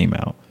 3 came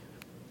out.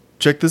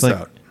 Check this Like,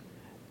 out.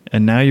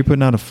 And now you're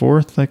putting out a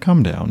fourth? Like,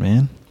 calm down,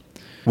 man.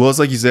 Well, it's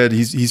like you said.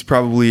 He's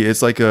probably,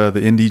 it's like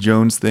the Indy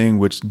Jones thing,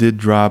 which did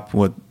drop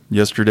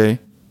yesterday,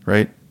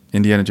 right?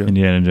 Indiana Jones,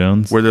 Indiana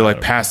Jones. where they're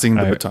like passing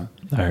the baton.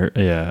 I heard,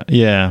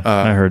 yeah.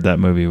 I heard that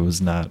movie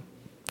was not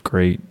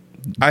great.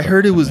 I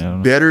heard it was I don't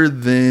know. better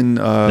than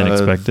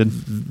Expected.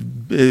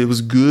 It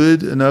was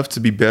good enough to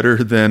be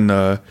better than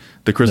the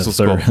Crystal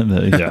Skull.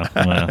 Yeah,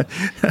 well,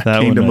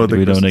 that Kingdom one of the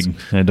we don't. Crystal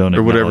I don't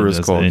or whatever acknowledge it's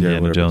as called. the Yeah,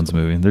 Indiana whatever Jones it's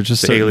called. movie. They're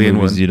just The certain alien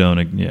movies one. you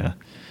don't. Yeah.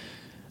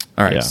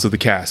 All right, Yeah. so the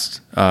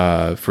cast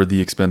for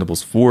the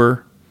Expendables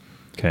 4,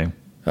 Okay.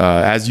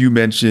 as you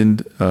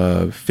mentioned,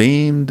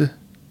 famed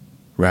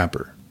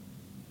rapper,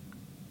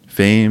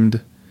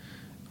 famed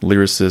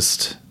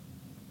lyricist,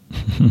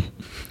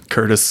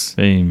 Curtis,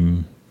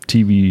 Fame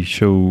TV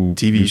show.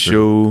 TV producer.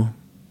 show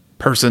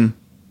person,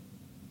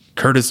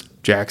 Curtis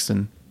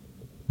Jackson,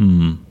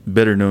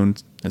 better known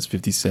as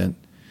 50 Cent.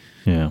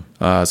 Yeah.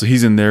 So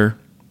he's in there.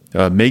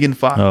 Megan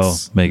Fox. Oh,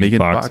 Megan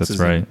Fox. That's is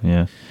in right.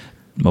 Yeah.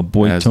 My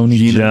boy As Tony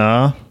Gina.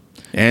 Jaa.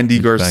 Andy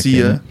He's back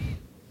Garcia.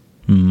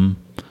 in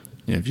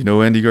Yeah, if you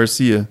know Andy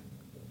Garcia,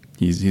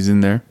 he's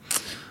in there.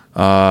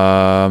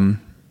 Yeah,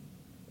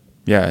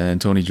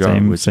 and Tony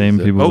Jaa. Same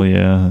people.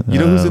 Yeah. You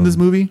know who's in this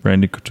movie?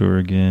 Randy Couture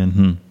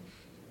again.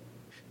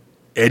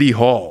 Eddie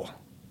Hall.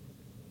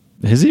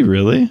 Is he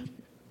really?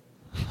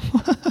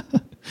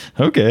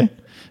 Okay.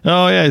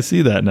 Oh yeah, I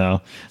see that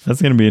now.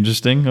 That's gonna be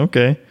interesting.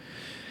 Okay.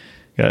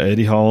 Got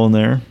Eddie Hall in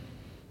there.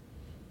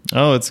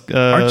 Oh, it's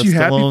Aren't you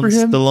happy for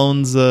him?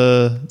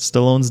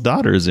 Stallone's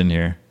daughter's in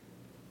here.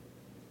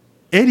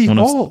 Eddie One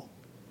of- Hall.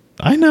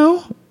 I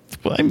know.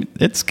 I mean,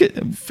 it's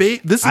good.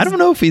 I don't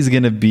know if he's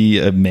gonna be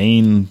a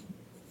main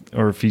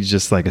or if he's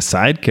just like a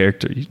side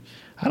character.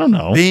 I don't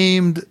know.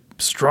 Famed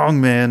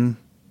strongman,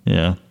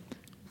 Yeah.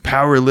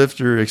 power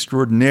lifter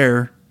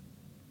extraordinaire.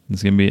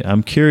 It's gonna be.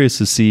 I'm curious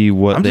to see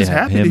what I'm they just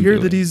have happy to him hear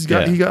doing.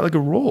 that he got like a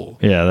role.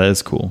 Yeah, that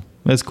is cool.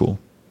 That's cool.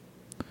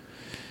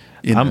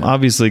 in I'm it.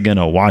 obviously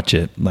gonna watch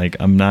it. Like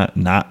I'm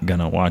not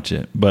gonna watch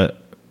it,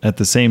 but at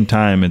the same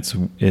time,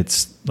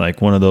 it's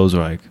like one of those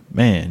where like,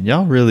 man,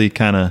 y'all really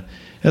kind of.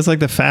 It's like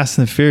the Fast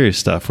and Furious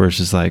stuff where it's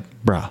just like,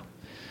 bruh,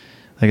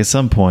 like at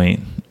some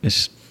point,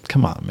 it's just,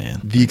 come on, man.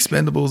 The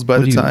Expendables. By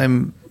the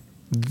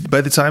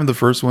time the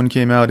first one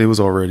came out, it was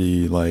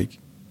already like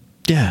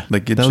Yeah,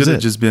 it that was should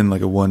have just been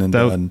like a one and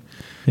That- done.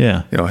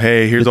 Yeah, You know,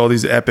 hey, here's all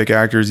these epic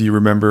actors you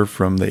remember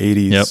from the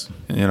 80s.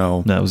 Yep. You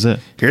know, that was it.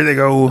 here they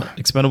go.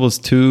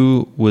 Expendables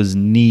 2 was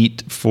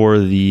neat for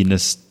the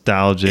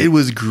nostalgic. It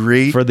was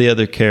great for the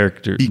other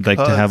characters, like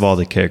to because- have all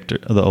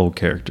the old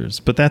characters.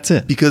 But that's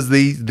it. because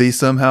they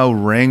somehow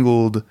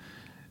wrangled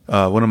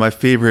one of my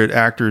favorite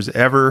actors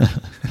ever,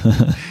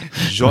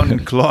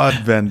 Jean-Claude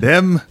Van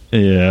Damme.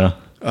 Yeah,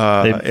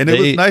 And it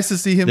was nice to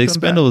see him The come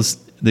back.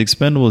 The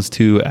Expendables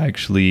 2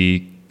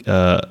 actually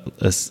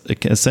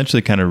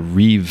essentially kind of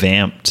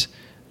revamped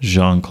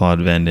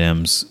Jean-Claude Van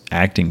Damme's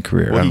acting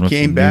career. I Well, don't know he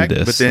if you came knew back,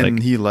 this. but then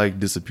Like, he like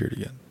disappeared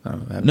again. I don't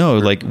know, I haven't no,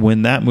 heard. like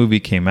when that movie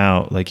came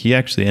out, like he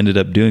actually ended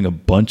up doing a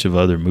bunch of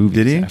other movies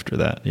Did he? after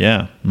that.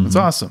 Yeah. It's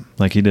Mhm. awesome.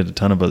 Like he did a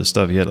ton of other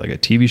stuff. He had like a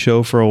TV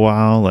show for a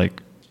while.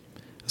 Like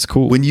it's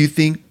cool. When you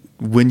think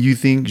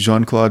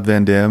Jean-Claude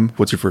Van Damme,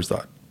 what's your first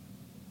thought?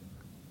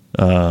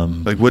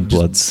 Like what?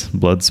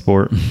 blood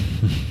sport.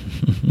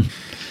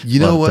 You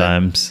know what?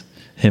 Times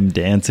him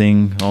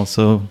dancing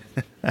also.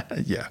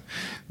 Yeah,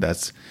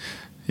 that's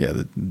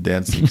the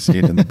dancing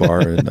scene in the bar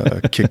and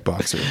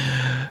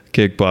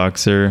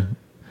Kickboxer.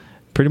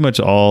 Pretty much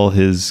all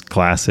his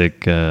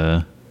classic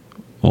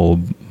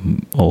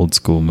old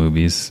school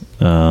movies.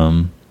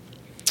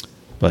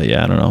 But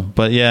yeah, I don't know.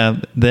 But yeah,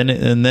 then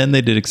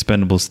they did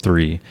Expendables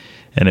 3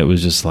 and it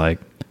was just like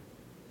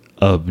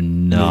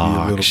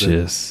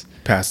obnoxious.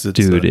 past it,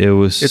 Dude, it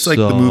was It's like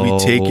the movie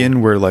so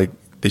Taken, where like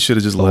they should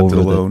have just left it over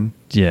the- alone.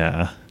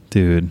 Yeah,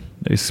 dude.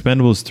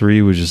 Expendables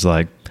 3 was just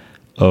like,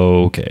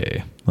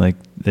 okay. Like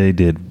they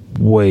did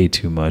way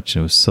too much.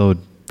 It was so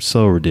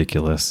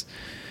ridiculous.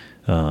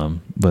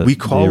 But We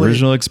call the it-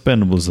 original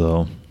Expendables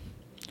though,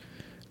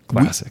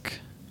 classic.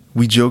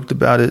 We joked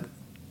about it,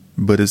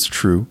 but it's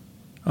true.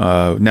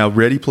 Now,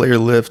 Ready Player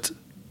Lift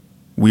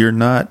We are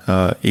not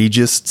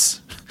ageists.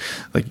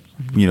 Like,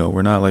 you know,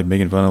 we're not like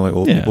making fun of like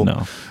old people.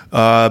 No.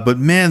 But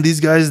man, these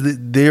guys,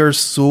 they're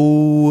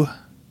so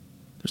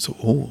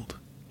old.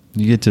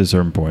 You get to a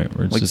certain point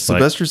where it's Like just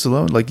Sylvester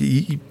Stallone, like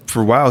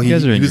for a while, he you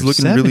guys are in was your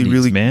looking 70s,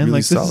 really man. really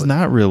like solid. this is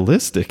not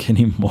realistic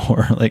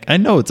anymore. Like I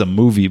know it's a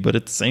movie, but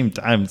at the same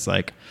time, it's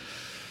like,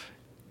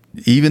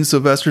 Even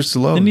Sylvester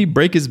Stallone. didn't he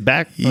break his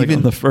back like Even-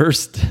 on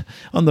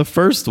the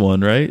first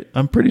one, right?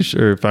 I'm pretty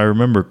sure if I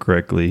remember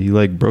correctly, he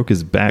like broke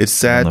his back. It's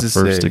sad on the to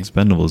first say.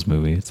 Expendables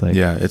movie. It's like,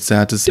 Yeah, it's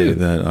sad to say Dude.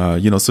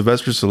 that, you know,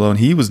 Sylvester Stallone,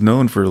 he was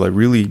known for like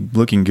really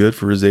looking good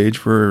for his age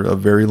for a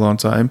very long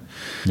time.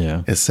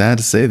 yeah. It's sad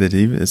to say that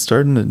he's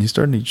starting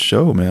to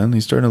show, man.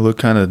 He's starting to look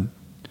kind of,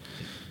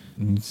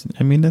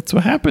 I mean, that's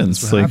what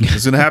happens. it's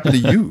going to happen to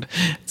you.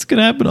 It's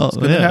gonna happen.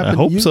 gonna Yeah, happen I to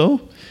hope you.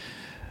 so.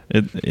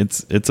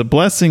 It's a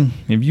blessing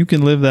if you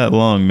can live that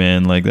long,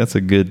 man. Like that's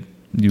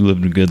you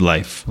lived a good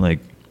life. Like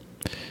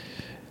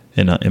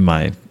in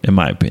my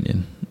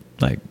opinion,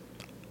 like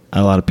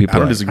a lot of people I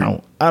don't are like,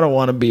 disagree. I don't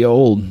want to be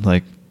old.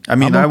 Like I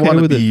mean, I'm I okay want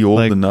to with be it. old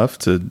Like, enough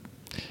to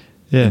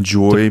yeah,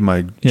 enjoy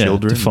my yeah,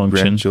 children, to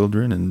function.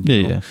 grandchildren, and Yeah,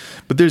 you know. yeah.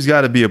 But there's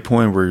got to be a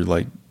point where you're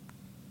like,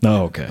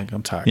 Oh, okay. like,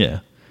 I'm tired. Yeah.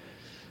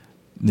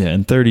 Yeah.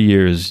 In 30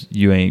 years,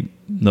 you ain't,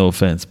 no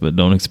offense, but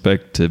don't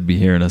expect to be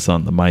hearing us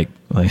on the mic.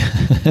 Like,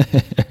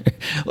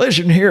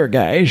 listen here,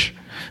 guys.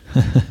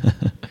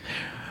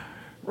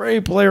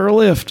 Ready Player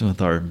Lift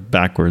with our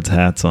backwards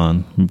hats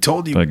on.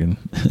 Told you. Fucking.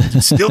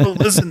 Still don't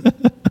listen.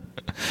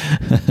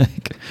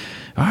 Like,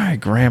 all right,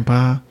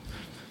 Grandpa.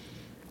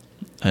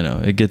 I know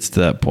it gets to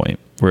that point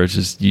where it's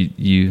just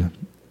you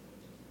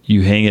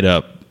hang it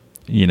up.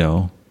 You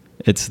know,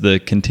 it's the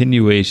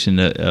continuation.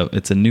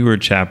 It's a newer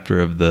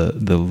chapter of the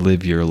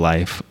live your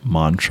life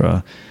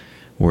mantra,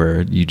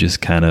 where you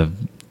just kind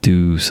of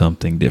do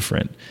something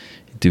different,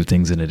 do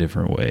things in a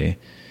different way,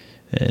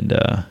 and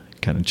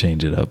kind of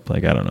change it up.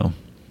 Like I don't know.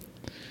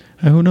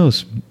 Who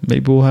knows?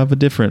 Maybe we'll have a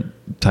different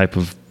type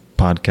of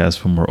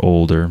podcast when we're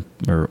older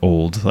or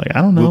old. Like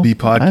I don't know. We'll be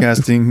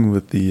podcasting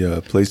with the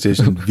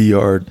PlayStation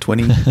VR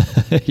 20.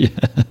 Yeah.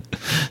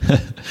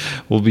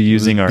 We'll be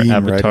using our beam right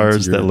avatars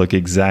into that your- look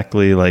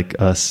exactly like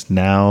us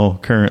now,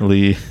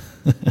 currently.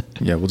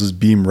 Yeah, we'll just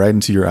beam right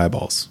into your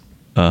eyeballs.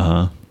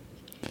 It's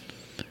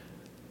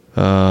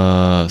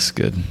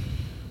good.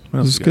 What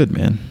else This is we got? good,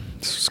 man.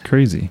 This is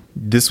crazy.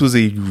 This was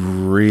a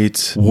great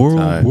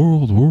time.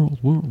 World.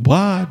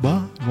 Why?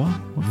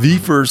 The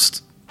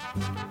first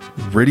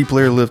Ready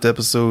Player Lift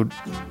episode,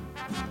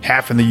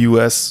 half in the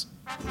U.S.,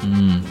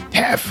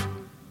 half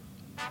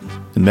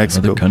in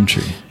Mexico, Another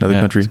country. Another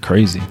Yeah, country. It's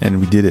crazy. and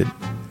we did it.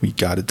 We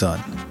got it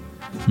done.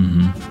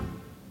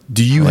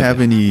 Do you like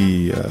have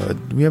any?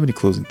 Do we have any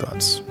closing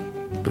thoughts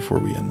before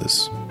we end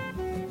this?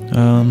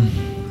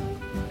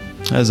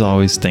 As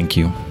always, thank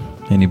you.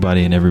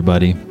 Anybody and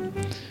everybody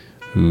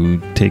who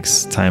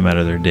takes time out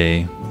of their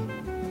day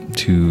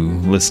to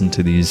listen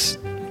to these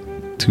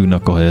two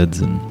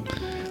knuckleheads and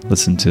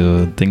listen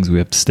to things we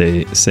have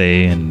to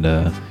say. And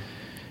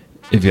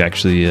if you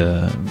actually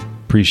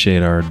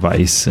appreciate our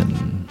advice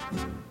and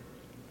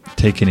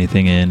take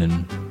anything in,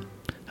 and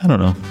I don't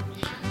know,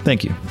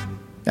 thank you.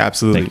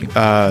 Absolutely.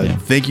 Thank you. Yeah.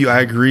 Thank you.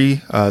 I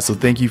agree. So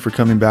thank you for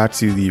coming back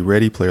to the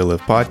Ready Player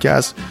Lift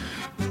podcast.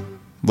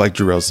 Like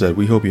Jarrell said,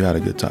 we hope you had a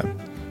good time.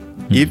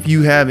 If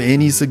you have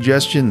any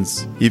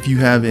suggestions, if you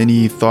have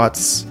any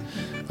thoughts,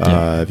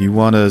 if you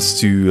want us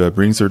to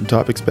bring certain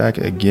topics back,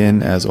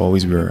 again, as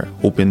always, we are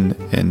open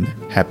and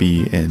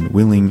happy and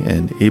willing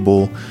and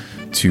able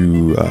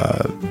to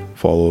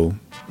follow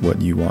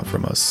what you want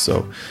from us.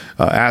 So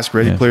ask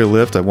Ready Yeah. Player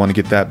Lift. I want to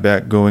get that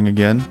back going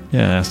again.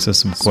 Yeah, ask us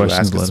some So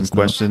questions. ask us let some us know.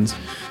 questions.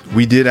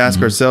 We did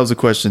ask ourselves a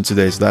question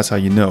today, so that's how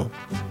you know.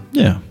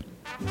 Yeah.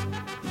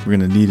 We're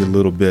gonna need a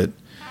little bit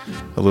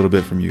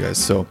from you guys.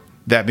 So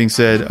that being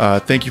said,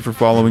 thank you for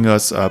following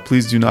us.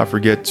 Please do not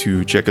forget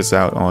to check us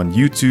out on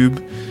YouTube.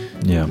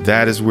 Yeah.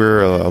 That is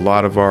where a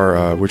lot of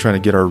our we're trying to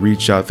get our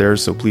reach out there.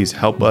 So please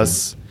help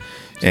us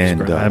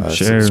and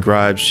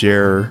subscribe,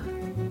 share.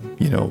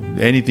 You know,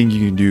 anything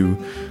you can do.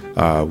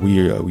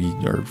 We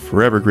are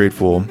forever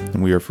grateful,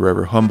 and we are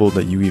forever humbled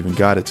that you even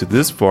got it to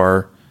this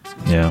far.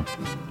 Yeah.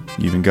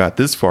 You even got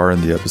this far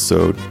in the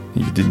episode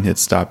and you didn't hit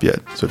stop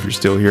yet. So if you're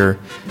still here,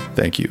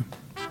 thank you.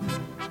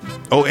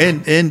 Oh,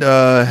 and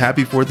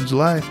happy 4th of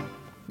July.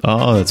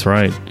 Oh, that's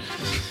right.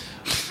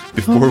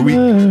 Before we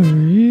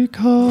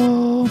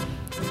recall.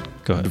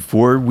 Go ahead.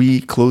 before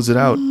we close it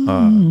out,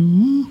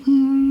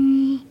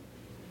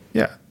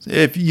 yeah,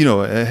 if you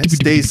know,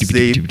 stay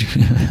safe.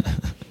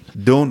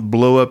 Don't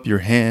blow up your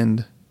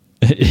hand.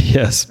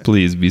 Yes,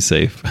 please be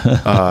safe.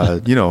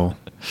 You know,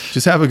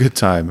 just have a good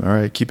time. All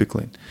right, keep it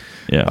clean.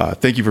 Yeah.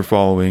 Thank you for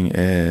following,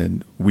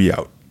 and we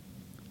out.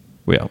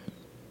 We out.